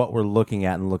and what we're looking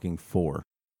at and looking for.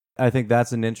 I think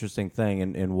that's an interesting thing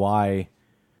and why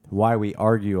we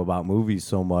argue about movies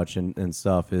so much and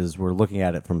stuff is we're looking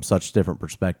at it from such different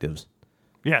perspectives.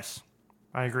 Yes,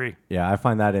 I agree. Yeah, I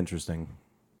find that interesting.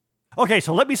 Okay,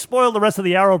 so let me spoil the rest of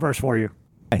the Arrowverse for you.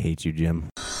 I hate you, Jim.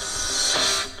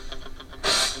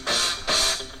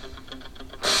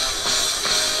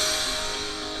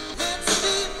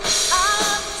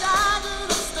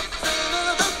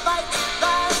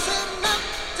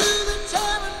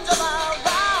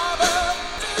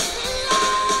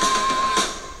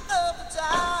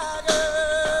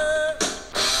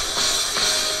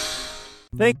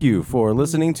 Thank you for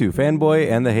listening to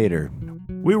Fanboy and the Hater.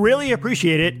 We really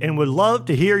appreciate it and would love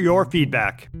to hear your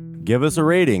feedback. Give us a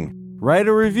rating, write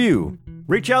a review,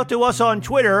 reach out to us on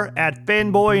Twitter at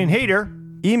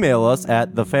fanboyandhater. Email us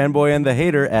at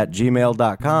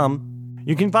thefanboyandthehater@gmail.com.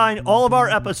 You can find all of our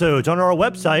episodes on our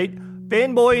website,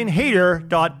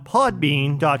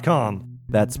 fanboyandhater.podbean.com.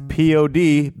 That's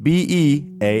PODBEAN.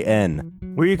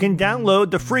 Where you can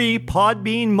download the free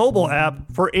Podbean mobile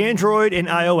app for Android and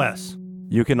iOS.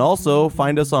 You can also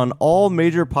find us on all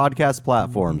major podcast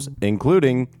platforms,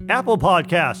 including Apple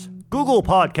Podcasts, Google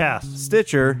Podcasts,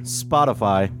 Stitcher,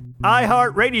 Spotify,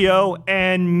 iHeartRadio,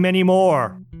 and many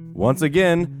more. Once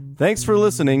again, thanks for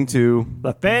listening to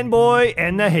The Fanboy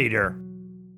and the Hater.